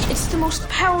forest. It's the most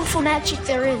powerful magic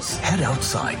there is. Head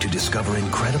outside to discover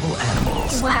incredible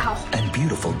animals. Wow. And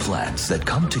beautiful plants that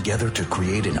come together to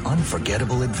create an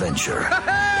unforgettable adventure.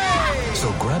 So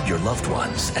grab your loved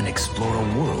ones and explore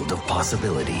a world of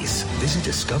possibilities. Visit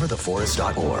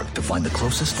discovertheforest.org to find the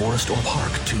closest forest or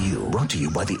park to you. Brought to you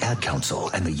by the Ad Council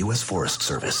and the U.S. Forest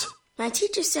Service. My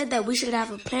teacher said that we should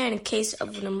have a plan in case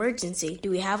of an emergency. Do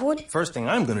we have one? First thing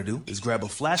I'm going to do is grab a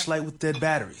flashlight with dead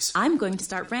batteries. I'm going to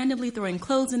start randomly throwing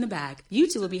clothes in the bag. You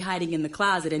two will be hiding in the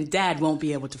closet and Dad won't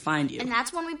be able to find you. And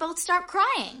that's when we both start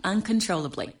crying.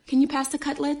 Uncontrollably. Can you pass the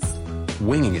cutlets?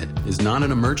 Winging it is not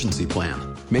an emergency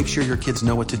plan. Make sure your kids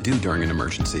know what to do during an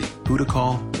emergency, who to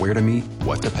call, where to meet,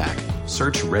 what to pack.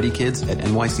 Search Ready Kids at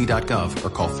nyc.gov or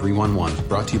call 311.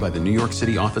 Brought to you by the New York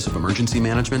City Office of Emergency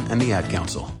Management and the Ad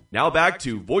Council. Now back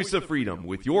to Voice of Freedom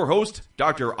with your host,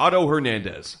 Dr. Otto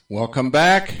Hernandez. Welcome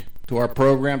back to our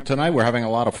program tonight. We're having a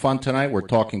lot of fun tonight. We're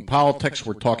talking politics.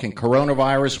 We're talking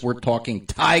coronavirus. We're talking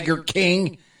Tiger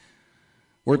King.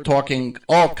 We're talking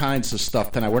all kinds of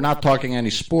stuff tonight. We're not talking any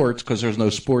sports because there's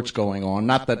no sports going on.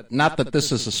 Not that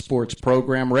this is a sports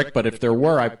program, Rick, but if there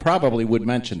were, I probably would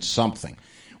mention something.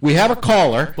 We have a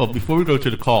caller. Well, before we go to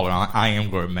the caller, I am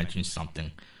going to mention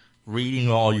something. Reading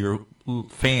all your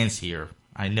fans here,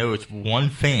 I know it's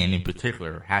one fan in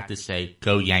particular had to say,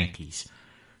 "Go Yankees."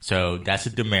 So that's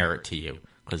a demerit to you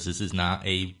because this is not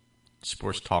a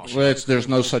sports talk show. Well, there's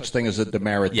no such thing as a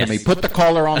demerit to me. Put the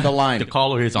caller on the line. The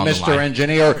caller is on the line. Mr.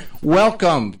 Engineer,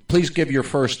 welcome. Please give your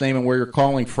first name and where you're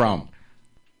calling from.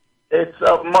 It's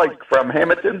Mike from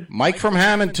Hamilton. Mike from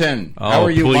Hamilton. Oh, how are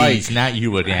you, please, Mike? Not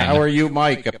you again. How are you,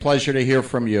 Mike? A pleasure to hear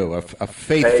from you. A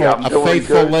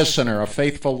faithful listener. A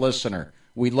faithful listener.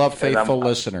 We love faithful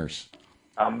listeners.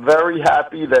 I'm very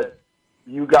happy that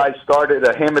you guys started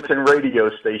a Hamilton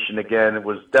radio station again. It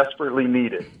was desperately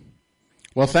needed.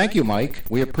 Well, thank you, Mike.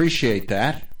 We appreciate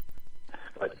that.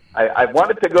 But I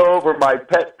wanted to go over my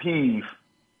pet peeve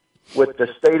with the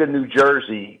state of New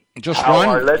Jersey. Just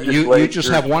one. You just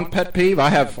have one pet peeve. I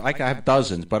have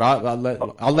dozens, but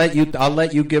I'll let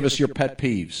you give us your pet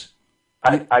peeves.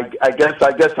 I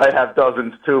guess I have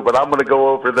dozens too, but I'm going to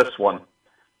go over this one.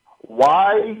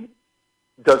 Why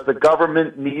does the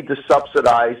government need to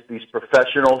subsidize these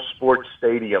professional sports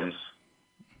stadiums?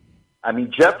 I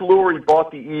mean, Jeff Lurie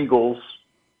bought the Eagles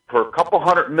for a couple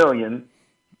 $100 million,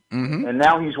 and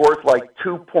now he's worth like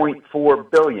 $2.4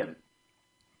 billion.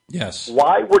 Yes.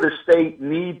 Why would a state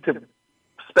need to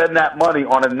spend that money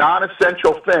on a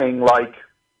non-essential thing like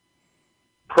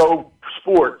pro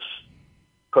sports?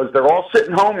 Because they're all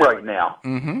sitting home right now.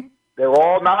 They're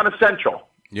all non-essential.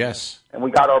 Yes. And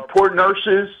we got our poor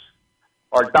nurses,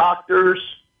 our doctors.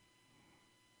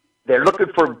 They're looking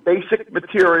for basic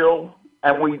material,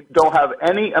 and we don't have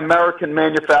any American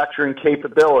manufacturing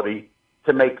capability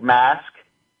to make masks,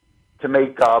 to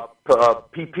make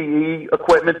PPE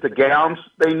equipment, the gowns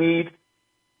they need.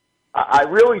 I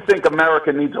really think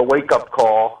America needs a wake-up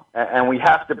call, and we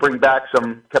have to bring back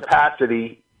some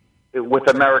capacity with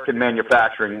American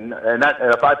manufacturing. And that,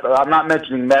 I'm not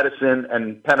mentioning medicine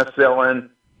and penicillin.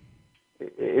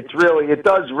 It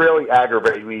does really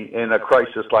aggravate me in a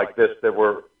crisis like this that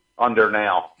we're under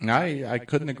now. I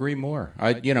couldn't agree more.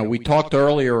 We talked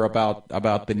earlier about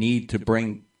the need to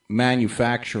bring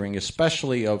manufacturing,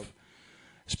 especially of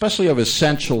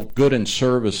essential goods and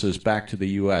services, back to the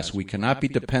U.S. We cannot be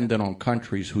dependent on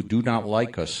countries who do not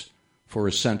like us for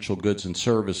essential goods and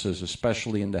services,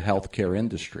 especially in the healthcare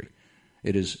industry.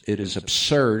 It is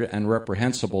absurd and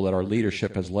reprehensible that our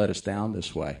leadership has led us down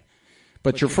this way.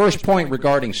 But your first point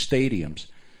regarding stadiums,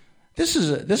 this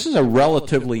is a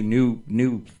relatively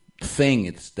new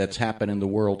thing that's happened in the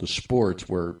world of sports,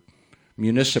 where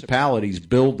municipalities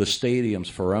build the stadiums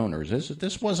for owners.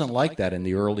 This wasn't like that in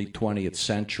the early 20th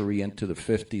century into the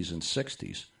 50s and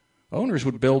 60s. Owners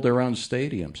would build their own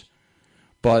stadiums.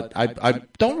 But I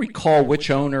don't recall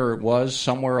which owner it was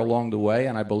somewhere along the way,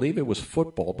 and I believe it was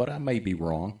football, but I may be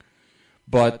wrong.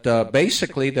 But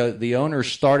basically, the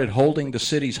owners started holding the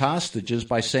cities hostages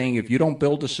by saying, if you don't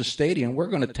build us a stadium, we're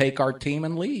going to take our team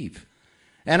and leave.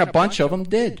 And a bunch of them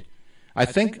did. I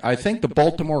think the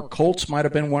Baltimore Colts might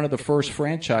have been one of the first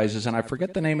franchises, and I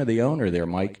forget the name of the owner there,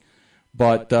 Mike.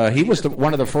 But he was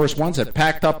one of the first ones that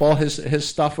packed up all his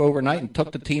stuff overnight and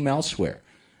took the team elsewhere.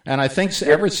 And I think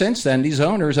ever since then, these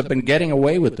owners have been getting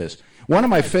away with this. One of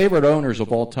my favorite owners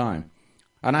of all time,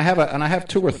 and I have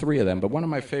two or three of them, but one of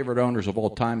my favorite owners of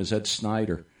all time is Ed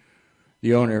Snyder,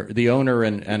 the owner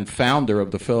and founder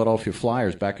of the Philadelphia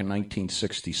Flyers back in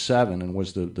 1967, and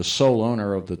was the sole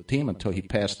owner of the team until he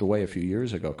passed away a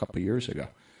couple of years ago.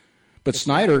 But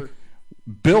Snyder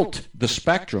built the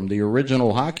Spectrum, the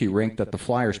original hockey rink that the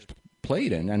Flyers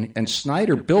played in, and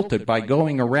Snyder built it by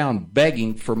going around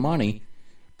begging for money,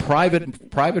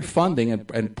 private funding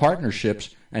and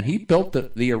partnerships, and he built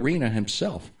the arena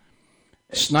himself.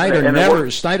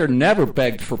 Snyder never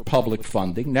begged for public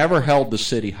funding, never held the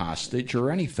city hostage or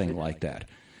anything like that.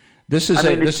 This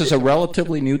is a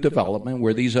relatively new development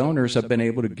where these owners have been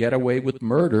able to get away with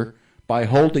murder by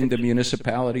holding the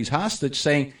municipalities hostage,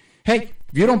 saying, hey,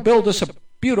 if you don't build us a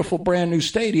beautiful brand new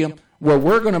stadium where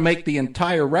we're going to make the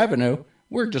entire revenue,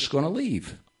 we're just going to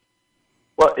leave.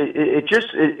 Well,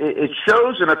 it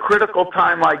shows in a critical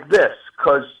time like this,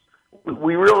 because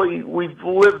we've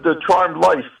lived a charmed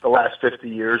life the last 50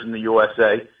 years in the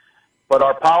USA, but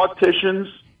our politicians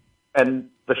and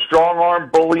the strong-arm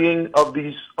bullying of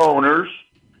these owners,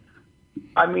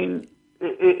 I mean,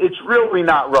 it's really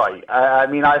not right. I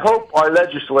mean, I hope our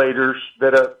legislators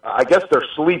I guess they're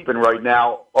sleeping right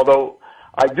now, although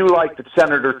I do like that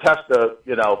Senator Testa,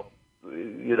 he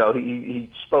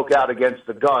spoke out against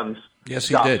the guns. Yes,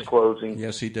 he did. Closing.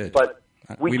 Yes, he did. But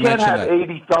We can't have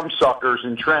 80 thumbsuckers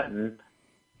in Trenton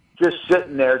just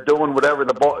sitting there doing whatever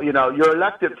the ball. You're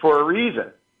elected for a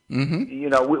reason.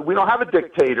 Mm-hmm. We don't have a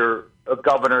dictator, a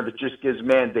governor that just gives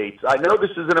mandates. I know this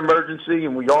is an emergency,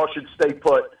 and we all should stay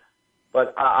put.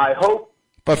 But I hope.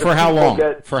 But for how long?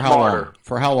 For how long?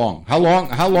 For how long?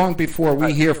 How long before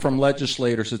we hear from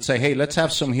legislators that say, "Hey, let's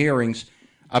have some hearings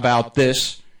about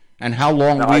this," and how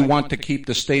long we want to keep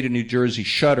the state of New Jersey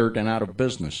shuttered and out of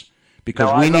business?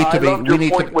 Because we need to be.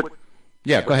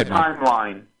 Yeah, go ahead,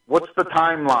 timeline. What's the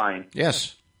timeline?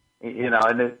 Yes. And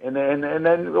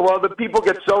then the people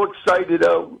get so excited.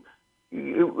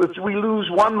 If we lose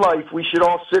one life, we should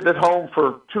all sit at home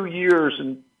for 2 years,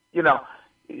 and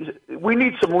we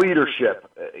need some leadership.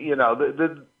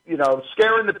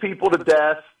 Scaring the people to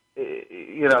death,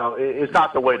 is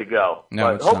not the way to go.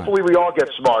 No, but hopefully we all get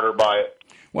smarter by it.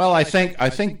 Well, I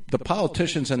think the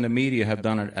politicians and the media have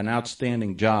done an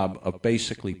outstanding job of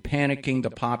basically panicking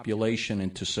the population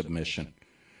into submission.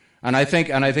 And I think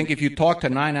if you talk to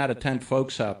 9 out of 10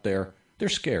 folks out there, they're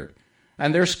scared.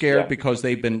 And they're scared because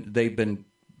they've been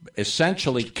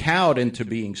essentially cowed into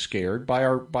being scared by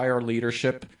our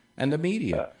leadership and the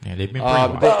media. Yeah, they've been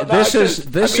this is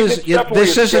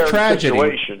a tragedy.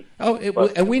 Situation.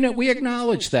 And we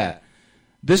acknowledge that.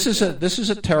 This is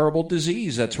a terrible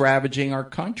disease that's ravaging our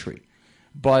country.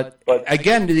 But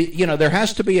again, there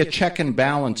has to be a check and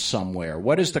balance somewhere.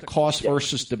 What is the cost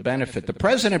versus the benefit? The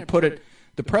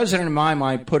president, in my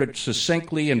mind, put it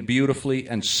succinctly and beautifully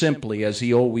and simply, as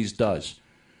he always does,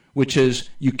 which is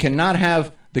you cannot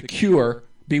have the cure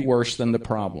be worse than the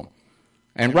problem.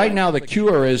 And right now, the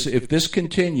cure is if this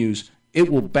continues, it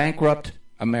will bankrupt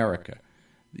America.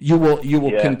 You will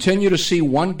continue to see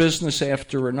one business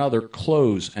after another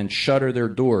close and shutter their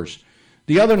doors.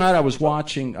 The other night I was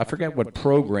watching, I forget what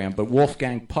program, but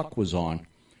Wolfgang Puck was on.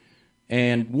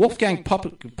 And Wolfgang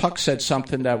Puck said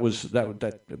something that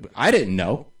I didn't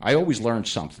know. I always learn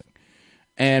something.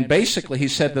 And basically he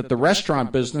said that the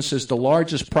restaurant business is the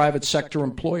largest private sector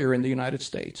employer in the United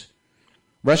States.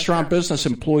 Restaurant business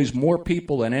employs more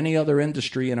people than any other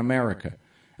industry in America.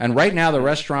 And right now the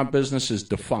restaurant business is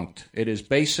defunct. It is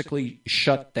basically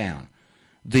shut down.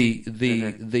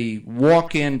 The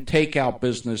walk-in takeout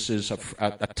business is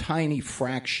a tiny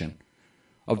fraction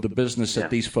of the business that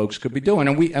these folks could be doing.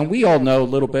 And we all know a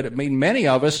little bit. I mean, many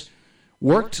of us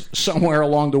worked somewhere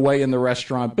along the way in the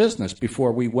restaurant business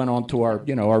before we went on to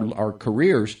our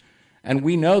careers. And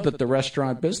we know that the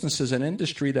restaurant business is an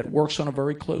industry that works on a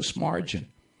very close margin.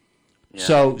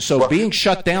 Yeah. So being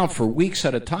shut down for weeks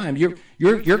at a time,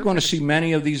 you're going to see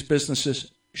many of these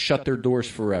businesses shut their doors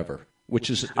forever, which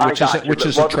is a tragedy. The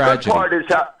good part is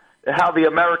how the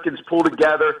Americans pull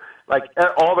together. Like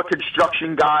all the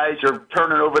construction guys are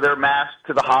turning over their masks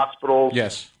to the hospitals.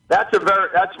 Yes, that's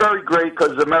very great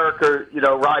because America,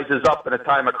 rises up in a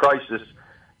time of crisis.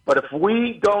 But if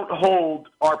we don't hold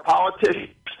our politicians'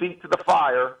 feet to the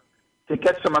fire to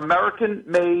get some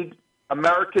American-made,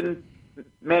 American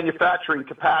manufacturing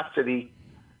capacity,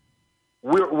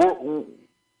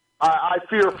 I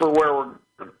fear for where we're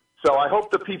going. So I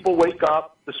hope the people wake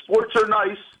up. The sports are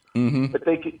nice, but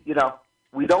they could, they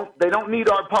don't need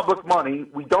our public money.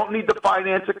 We don't need to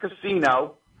finance a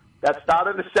casino. That's not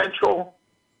an essential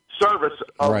service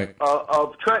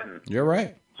of Trenton. You're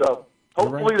right. So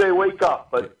hopefully they wake up.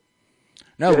 But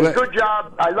good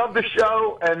job. I love the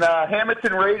show, and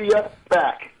Hamilton Radio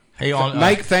back. Hey,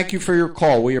 Mike, thank you for your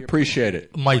call. We appreciate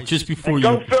it. Mike, just before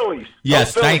Go Phillies.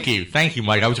 Yes, Go Phillies. Thank you,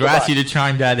 Mike. I was going to ask you to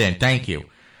chime that in. Thank you.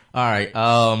 All right.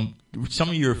 Some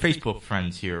of your Facebook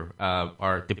friends here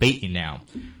are debating now.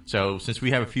 So since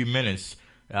we have a few minutes,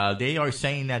 they are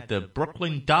saying that the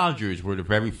Brooklyn Dodgers were the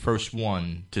very first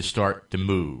one to start the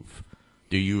move.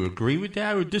 Do you agree with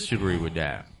that or disagree with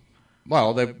that?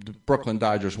 Well, the Brooklyn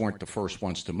Dodgers weren't the first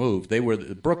ones to move.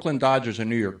 The Brooklyn Dodgers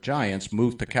and New York Giants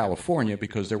moved to California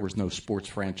because there was no sports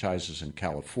franchises in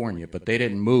California. But they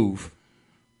didn't move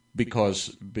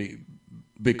because the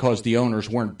owners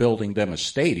weren't building them a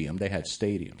stadium. They had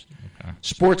stadiums. Okay.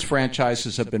 Sports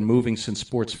franchises have been moving since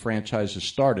sports franchises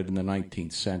started in the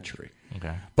 19th century.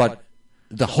 Okay. But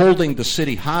the holding the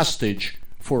city hostage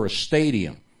for a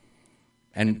stadium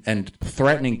and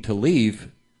threatening to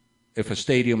leave if a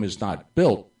stadium is not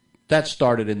built, that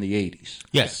started in the 80s.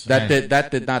 Yes. That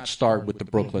did not start with the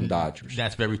Brooklyn Dodgers.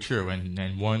 That's very true.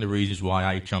 And one of the reasons why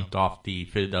I jumped off the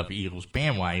Philadelphia Eagles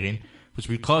bandwagon was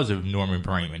because of Norman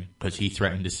Brayman, because he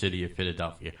threatened the city of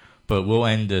Philadelphia. But we'll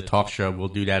end the talk show. We'll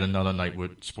do that another night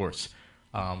with sports.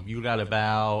 You got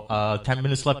about 10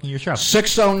 minutes left in your show.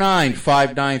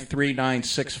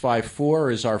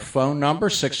 609-593-9654 is our phone number,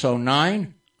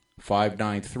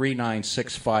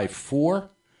 609-593-9654.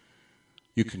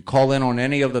 You can call in on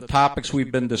any of the topics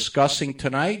we've been discussing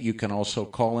tonight. You can also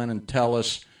call in and tell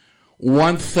us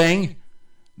one thing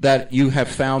that you have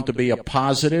found to be a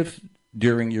positive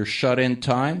during your shut-in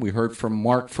time. We heard from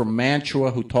Mark from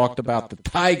Mantua, who talked about the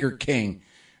Tiger King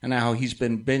and how he's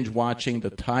been binge-watching the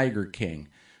Tiger King.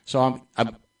 So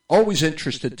I'm always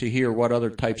interested to hear what other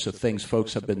types of things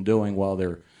folks have been doing while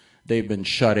they've been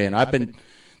shut in. I've been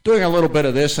doing a little bit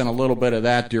of this and a little bit of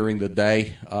that during the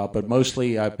day, but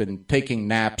mostly I've been taking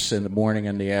naps in the morning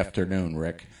and the afternoon,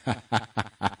 Rick.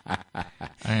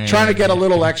 Trying to get a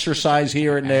little exercise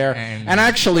here and there, and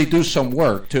actually do some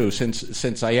work, too,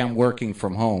 since I am working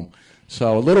from home.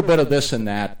 So a little bit of this and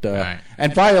that,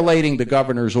 and violating the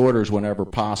governor's orders whenever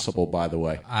possible, by the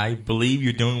way. I believe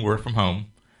you're doing work from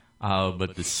home,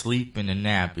 but the sleep and the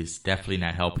nap is definitely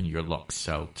not helping your looks.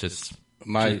 So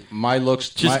my looks.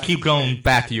 Keep going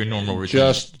back to your normal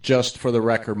routine. Just for the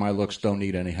record, my looks don't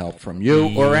need any help from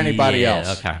you or anybody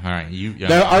else. Okay, all right.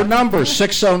 Our number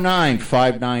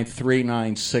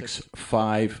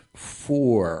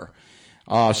 609-593-9654.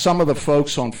 Some of the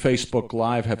folks on Facebook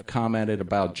Live have commented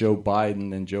about Joe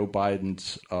Biden and Joe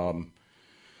Biden's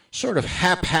sort of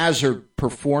haphazard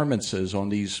performances on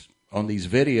these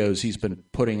videos he's been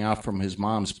putting out from his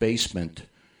mom's basement.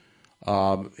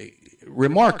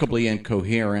 Remarkably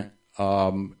incoherent,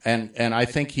 and I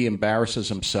think he embarrasses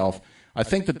himself. I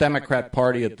think the Democrat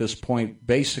Party at this point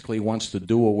basically wants to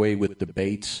do away with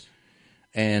debates,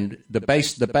 and the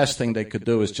best thing they could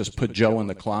do is just put Joe in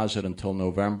the closet until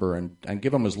November and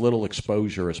give him as little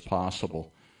exposure as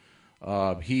possible.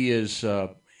 He is.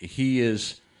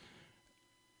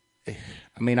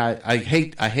 I mean, I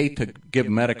hate to give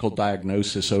medical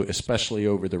diagnosis, especially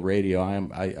over the radio.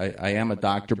 I am a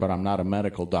doctor, but I'm not a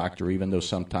medical doctor, even though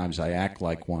sometimes I act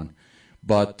like one.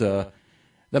 But the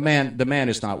man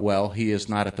is not well. He is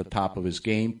not at the top of his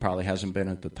game. Probably hasn't been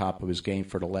at the top of his game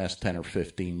for the last 10 or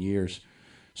 15 years.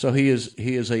 So he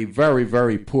is a very,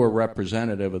 very poor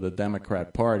representative of the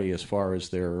Democrat Party as far as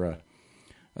their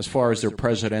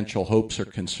presidential hopes are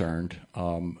concerned.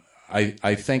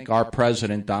 I think our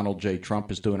president, Donald J.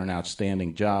 Trump, is doing an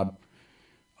outstanding job.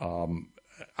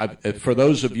 For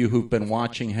those of you who've been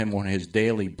watching him on his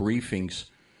daily briefings,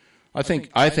 I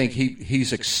think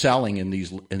he's excelling in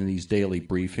these daily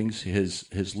briefings.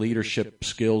 His leadership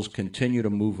skills continue to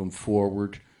move him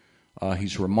forward.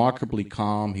 He's remarkably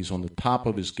calm. He's on the top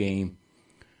of his game,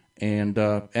 and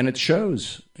it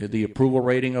shows. The approval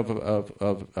rating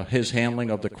of his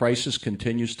handling of the crisis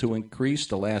continues to increase.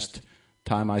 The last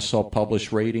time I saw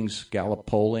published ratings, Gallup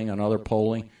polling and other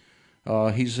polling,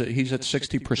 he's at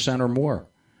 60% or more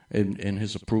in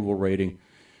his approval rating.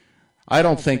 I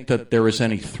don't think that there is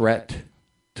any threat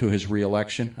to his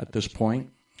reelection at this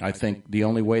point. I think the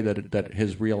only way that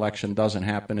his reelection doesn't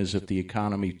happen is if the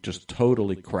economy just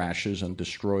totally crashes and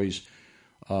destroys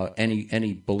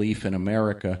any belief in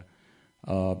America.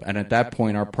 And at that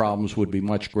point, our problems would be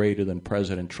much greater than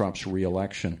President Trump's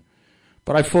reelection.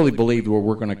 But I fully believe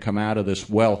we're going to come out of this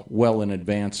well in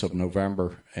advance of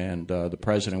November, and the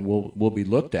president will be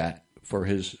looked at for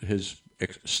his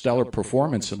stellar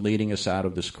performance in leading us out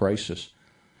of this crisis.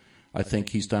 I think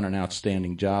he's done an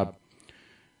outstanding job.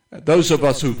 Those of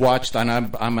us who've watched, and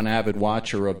I'm an avid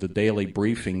watcher of the daily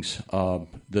briefings,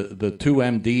 the two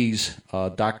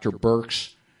MDs, Dr.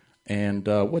 Birx, and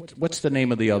what's the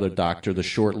name of the other doctor, the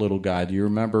short little guy? Do you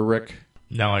remember, Rick?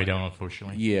 No, I don't,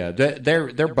 unfortunately. Yeah,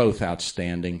 they're both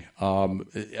outstanding.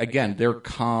 Again, they're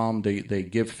calm. They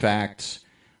give facts.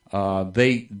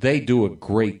 They do a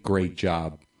great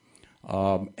job.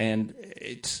 And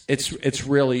it's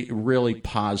really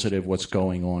positive what's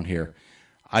going on here.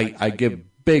 I give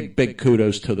big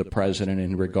kudos to the president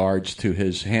in regards to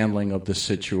his handling of the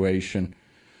situation,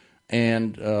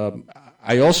 and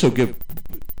I also give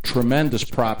tremendous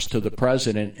props to the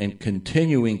president in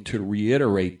continuing to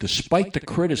reiterate, despite the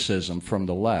criticism from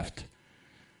the left,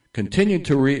 continue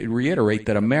to reiterate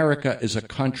that America is a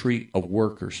country of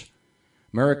workers.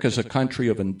 America is a country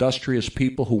of industrious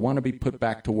people who want to be put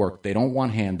back to work. They don't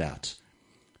want handouts.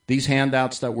 These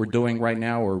handouts that we're doing right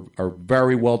now are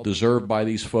very well deserved by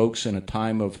these folks in a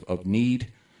time of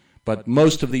need, but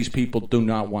most of these people do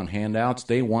not want handouts.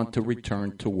 They want to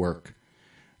return to work.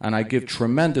 And I give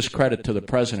tremendous credit to the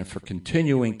president for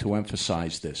continuing to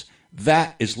emphasize this.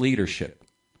 That is leadership.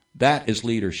 That is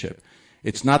leadership.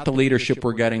 It's not the leadership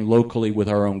we're getting locally with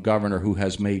our own governor, who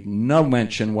has made no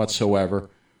mention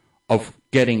whatsoever of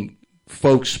getting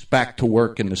folks back to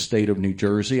work in the state of New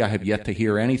Jersey. I have yet to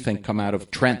hear anything come out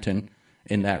of Trenton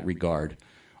in that regard.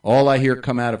 All I hear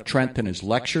come out of Trenton is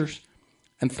lectures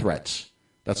and threats.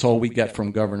 That's all we get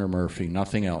from Governor Murphy,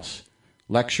 nothing else.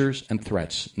 Lectures and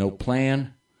threats. No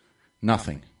plan.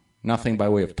 Nothing. Nothing by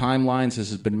way of timelines,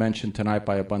 as has been mentioned tonight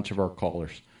by a bunch of our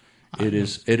callers. It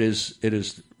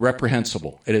is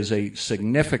reprehensible. It is a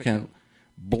significant,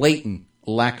 blatant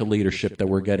lack of leadership that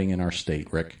we're getting in our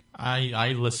state, Rick.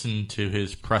 I listened to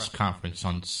his press conference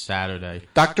on Saturday.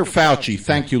 Dr. Fauci,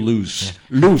 thank you, Lucy.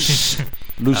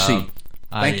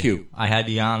 Thank you. I had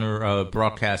the honor of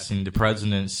broadcasting the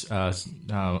president's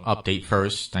update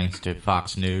first, thanks to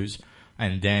Fox News,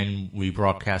 and then we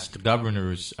broadcast the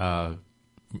governor's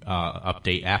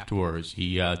update afterwards.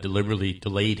 He deliberately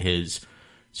delayed his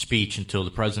speech until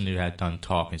the president had done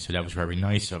talking, so that was very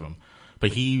nice of him.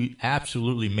 But he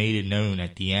absolutely made it known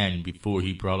at the end, before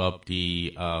he brought up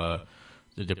the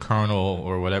colonel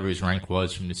or whatever his rank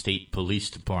was from the state police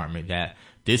department, that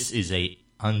this is a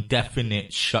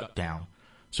indefinite shutdown.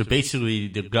 So basically,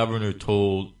 the governor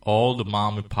told all the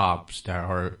mom and pops that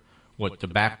are what the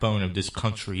backbone of this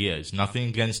country is. Nothing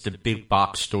against the big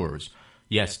box stores.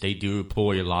 Yes, they do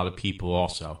employ a lot of people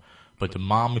also. But the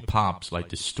mom and pops, like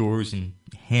the stores in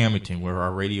Hamilton, where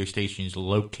our radio station is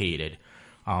located,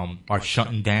 are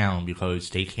shutting down because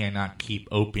they cannot keep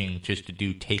open just to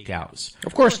do takeouts.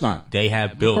 Of course not. They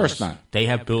have bills. Of course not. They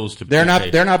have bills to They're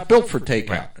pay. They're not built for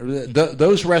takeout. Right.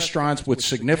 Those restaurants with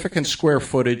significant square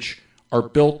footage are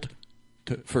built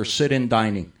for sit-in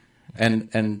dining. And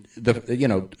the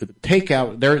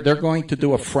takeout, they're going to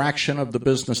do a fraction of the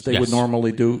business they would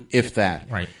normally do, if that.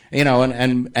 Right.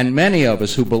 And many of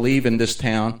us who believe in this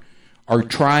town are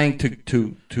trying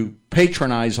to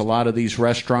patronize a lot of these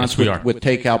restaurants with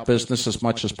takeout business as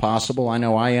much as possible. I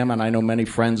know I am, and I know many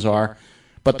friends are.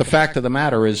 But the fact of the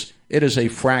matter is, it is a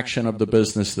fraction of the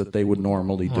business that they would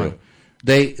normally do.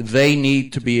 Right. They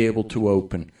need to be able to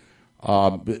open.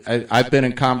 I've been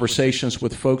in conversations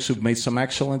with folks who've made some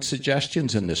excellent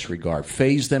suggestions in this regard.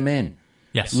 Phase them in.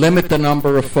 Yes. Limit the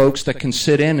number of folks that can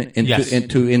sit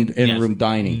into in-room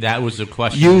dining. That was the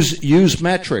question. Use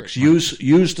metrics.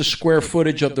 Use the square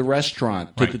footage of the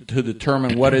restaurant to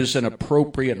determine what is an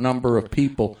appropriate number of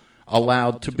people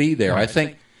allowed to be there.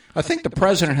 Right. I think the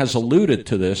president has alluded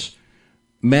to this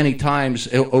many times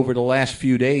over the last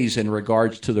few days in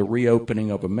regards to the reopening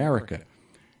of America.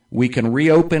 We can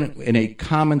reopen in a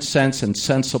common sense and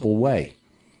sensible way,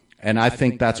 and I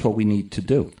think that's what we need to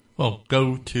do. Well,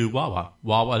 go to Wawa.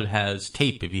 Wawa has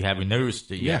tape, if you haven't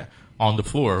noticed it yet, on the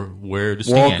floor where the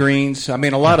stand. Walgreens. I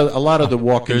mean, a lot of the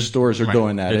walk-in stores are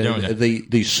doing that. They're doing that.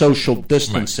 The social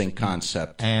distancing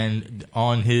concept. And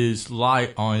on his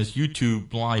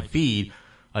YouTube live feed,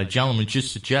 a gentleman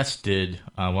just suggested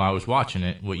while I was watching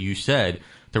it what you said.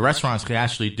 The restaurants could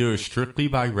actually do it strictly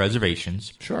by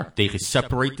reservations. Sure. They could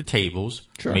separate the tables.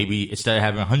 Sure. Maybe instead of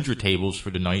having 100 tables for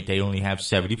the night, they only have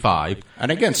 75.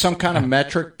 And again, some kind of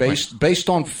metric based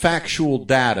on factual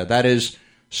data. That is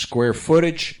square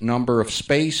footage, number of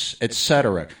space,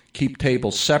 etc. Keep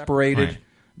tables separated.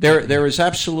 Right. There is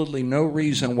absolutely no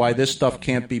reason why this stuff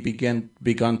can't be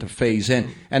begun to phase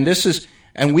in.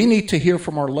 And we need to hear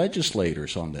from our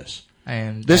legislators on this.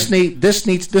 And this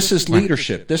is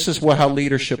leadership. This is how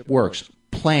leadership works.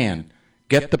 Plan.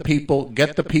 Get the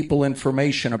people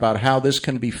information about how this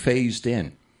can be phased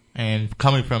in. And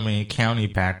coming from a county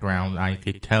background, I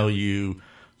could tell you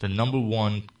the number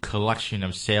one collection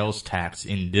of sales tax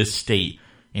in this state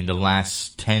in the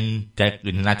last 10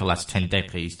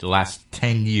 decades, the last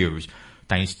 10 years,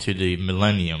 thanks to the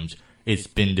millenniums, it's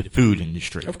been the food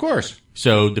industry. Of course.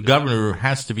 So the governor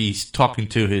has to be talking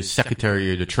to his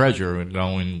secretary or the treasurer and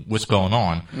going, what's going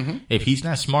on? Mm-hmm. If he's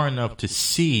not smart enough to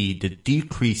see the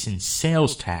decrease in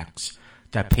sales tax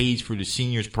that pays for the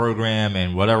seniors program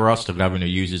and whatever else the governor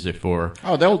uses it for.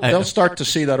 Oh, they'll start to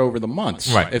see that over the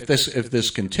months. Right. If this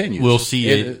continues. We'll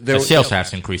see a sales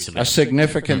tax increase. A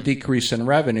significant decrease in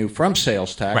revenue from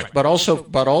sales tax, but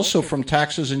also from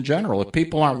taxes in general. If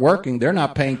people aren't working, they're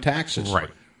not paying taxes.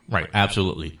 Right,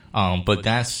 absolutely. But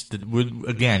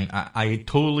I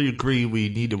totally agree. We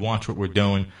need to watch what we're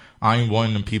doing. I'm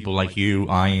one of the people like you.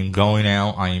 I am going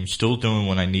out. I am still doing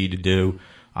what I need to do.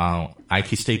 I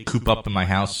can stay cooped up in my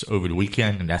house over the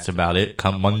weekend, and that's about it.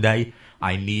 Come Monday,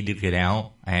 I need to get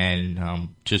out. And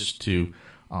just to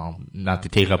not to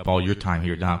take up all your time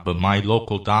here, Doc, but my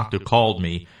local doctor called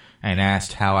me and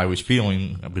asked how I was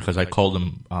feeling because I called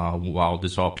him while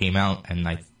this all came out, and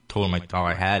I told him I thought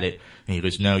I had it. And he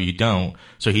goes, no, you don't.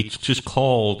 So he just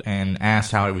called and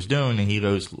asked how I was doing. And he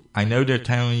goes, I know they're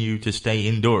telling you to stay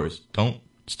indoors. Don't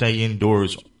stay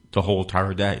indoors the whole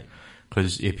entire day.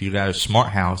 Because if you got a smart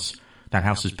house, that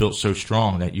house is built so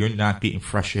strong that you're not getting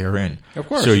fresh air in. Of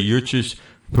course. So you're just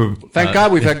Thank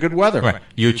God we've had good weather. Right.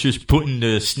 You're just putting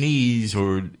the sneeze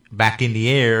or back in the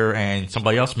air, and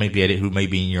somebody else may get it who may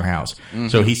be in your house. Mm-hmm.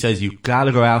 So he says you got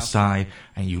to go outside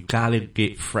and you got to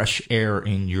get fresh air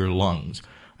in your lungs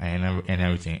and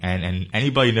everything. And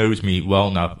anybody knows me well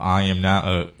enough, I am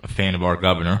not a fan of our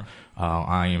governor.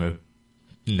 I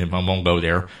won't go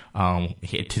there.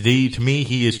 To me,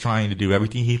 he is trying to do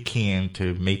everything he can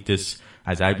to make this,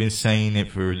 as I've been saying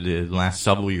it for the last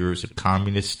several years, a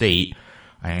communist state.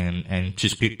 And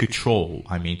just get control.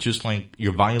 I mean, just like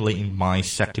you're violating my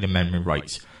Second Amendment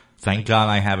rights. Thank God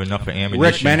I have enough ammunition.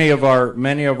 Rick, many of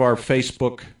our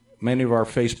Facebook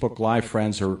Live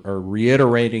friends are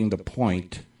reiterating the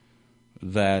point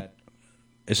that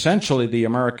essentially the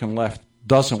American left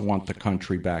doesn't want the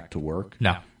country back to work.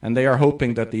 No, and they are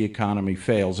hoping that the economy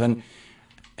fails. And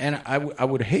I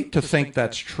would hate to think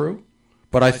that's true,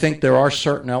 but I think there are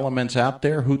certain elements out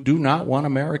there who do not want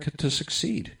America to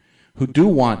succeed, who do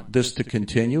want this to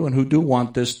continue and who do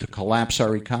want this to collapse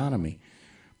our economy.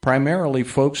 Primarily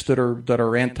folks that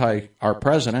are anti our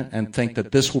president and think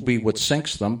that this will be what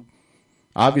sinks them.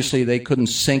 Obviously, they couldn't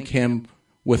sink him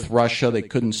with Russia. They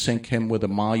couldn't sink him with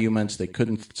emoluments. They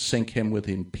couldn't sink him with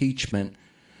impeachment.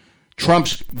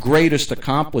 Trump's greatest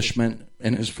accomplishment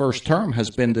in his first term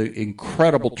has been the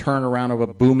incredible turnaround of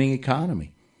a booming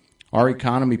economy. Our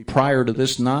economy prior to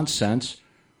this nonsense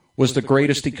was the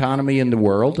greatest economy in the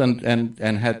world and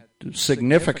had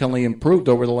significantly improved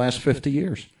over the last 50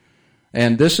 years.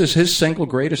 And this is his single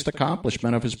greatest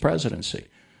accomplishment of his presidency.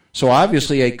 So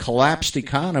obviously a collapsed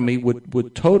economy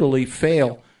would totally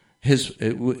fail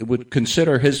would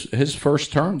consider his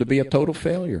first term to be a total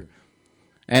failure.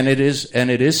 And it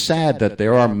is sad that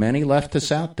there are many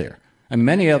leftists out there. And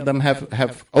many of them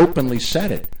have openly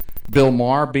said it. Bill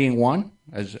Maher being one,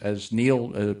 as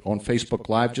Neil on Facebook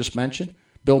Live just mentioned.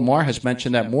 Bill Maher has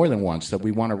mentioned that more than once, that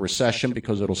we want a recession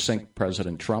because it'll sink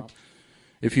President Trump.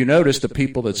 If you notice, the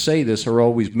people that say this are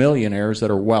always millionaires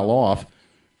that are well off.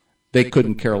 They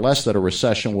couldn't care less that a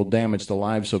recession will damage the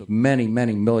lives of many,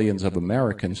 many millions of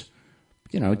Americans.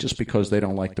 Just because they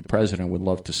don't like the president, would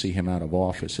love to see him out of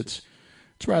office. It's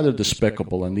rather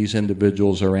despicable, and these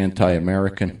individuals are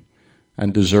anti-American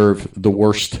and deserve the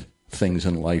worst things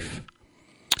in life.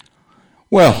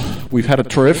 Well, we've had a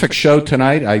terrific show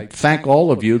tonight. I thank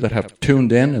all of you that have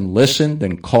tuned in and listened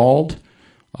and called.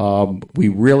 We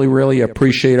really, really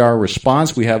appreciate our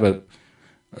response. We have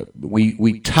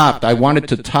we topped. I wanted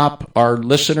to top our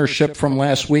listenership from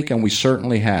last week, and we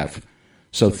certainly have.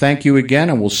 So thank you again,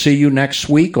 and we'll see you next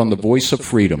week on The Voice of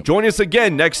Freedom. Join us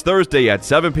again next Thursday at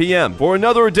 7 p.m. for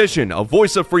another edition of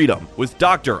Voice of Freedom with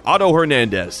Dr. Otto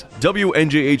Hernandez.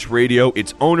 WNJH Radio,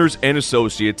 its owners and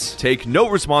associates, take no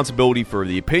responsibility for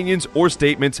the opinions or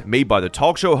statements made by the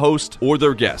talk show host or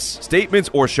their guests. Statements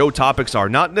or show topics are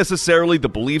not necessarily the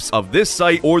beliefs of this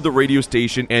site or the radio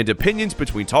station, and opinions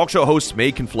between talk show hosts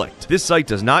may conflict. This site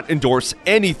does not endorse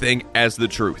anything as the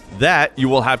truth. That you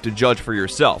will have to judge for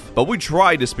yourself. But we try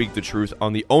to speak the truth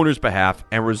on the owner's behalf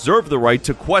and reserve the right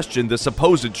to question the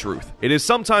supposed truth. It is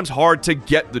sometimes hard to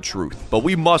get the truth, but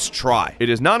we must try. It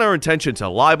is not our intention to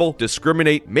libel,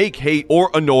 discriminate, make hate,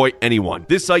 or annoy anyone.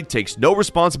 This site takes no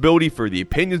responsibility for the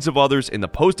opinions of others in the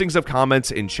postings of comments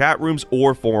in chat rooms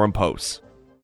or forum posts.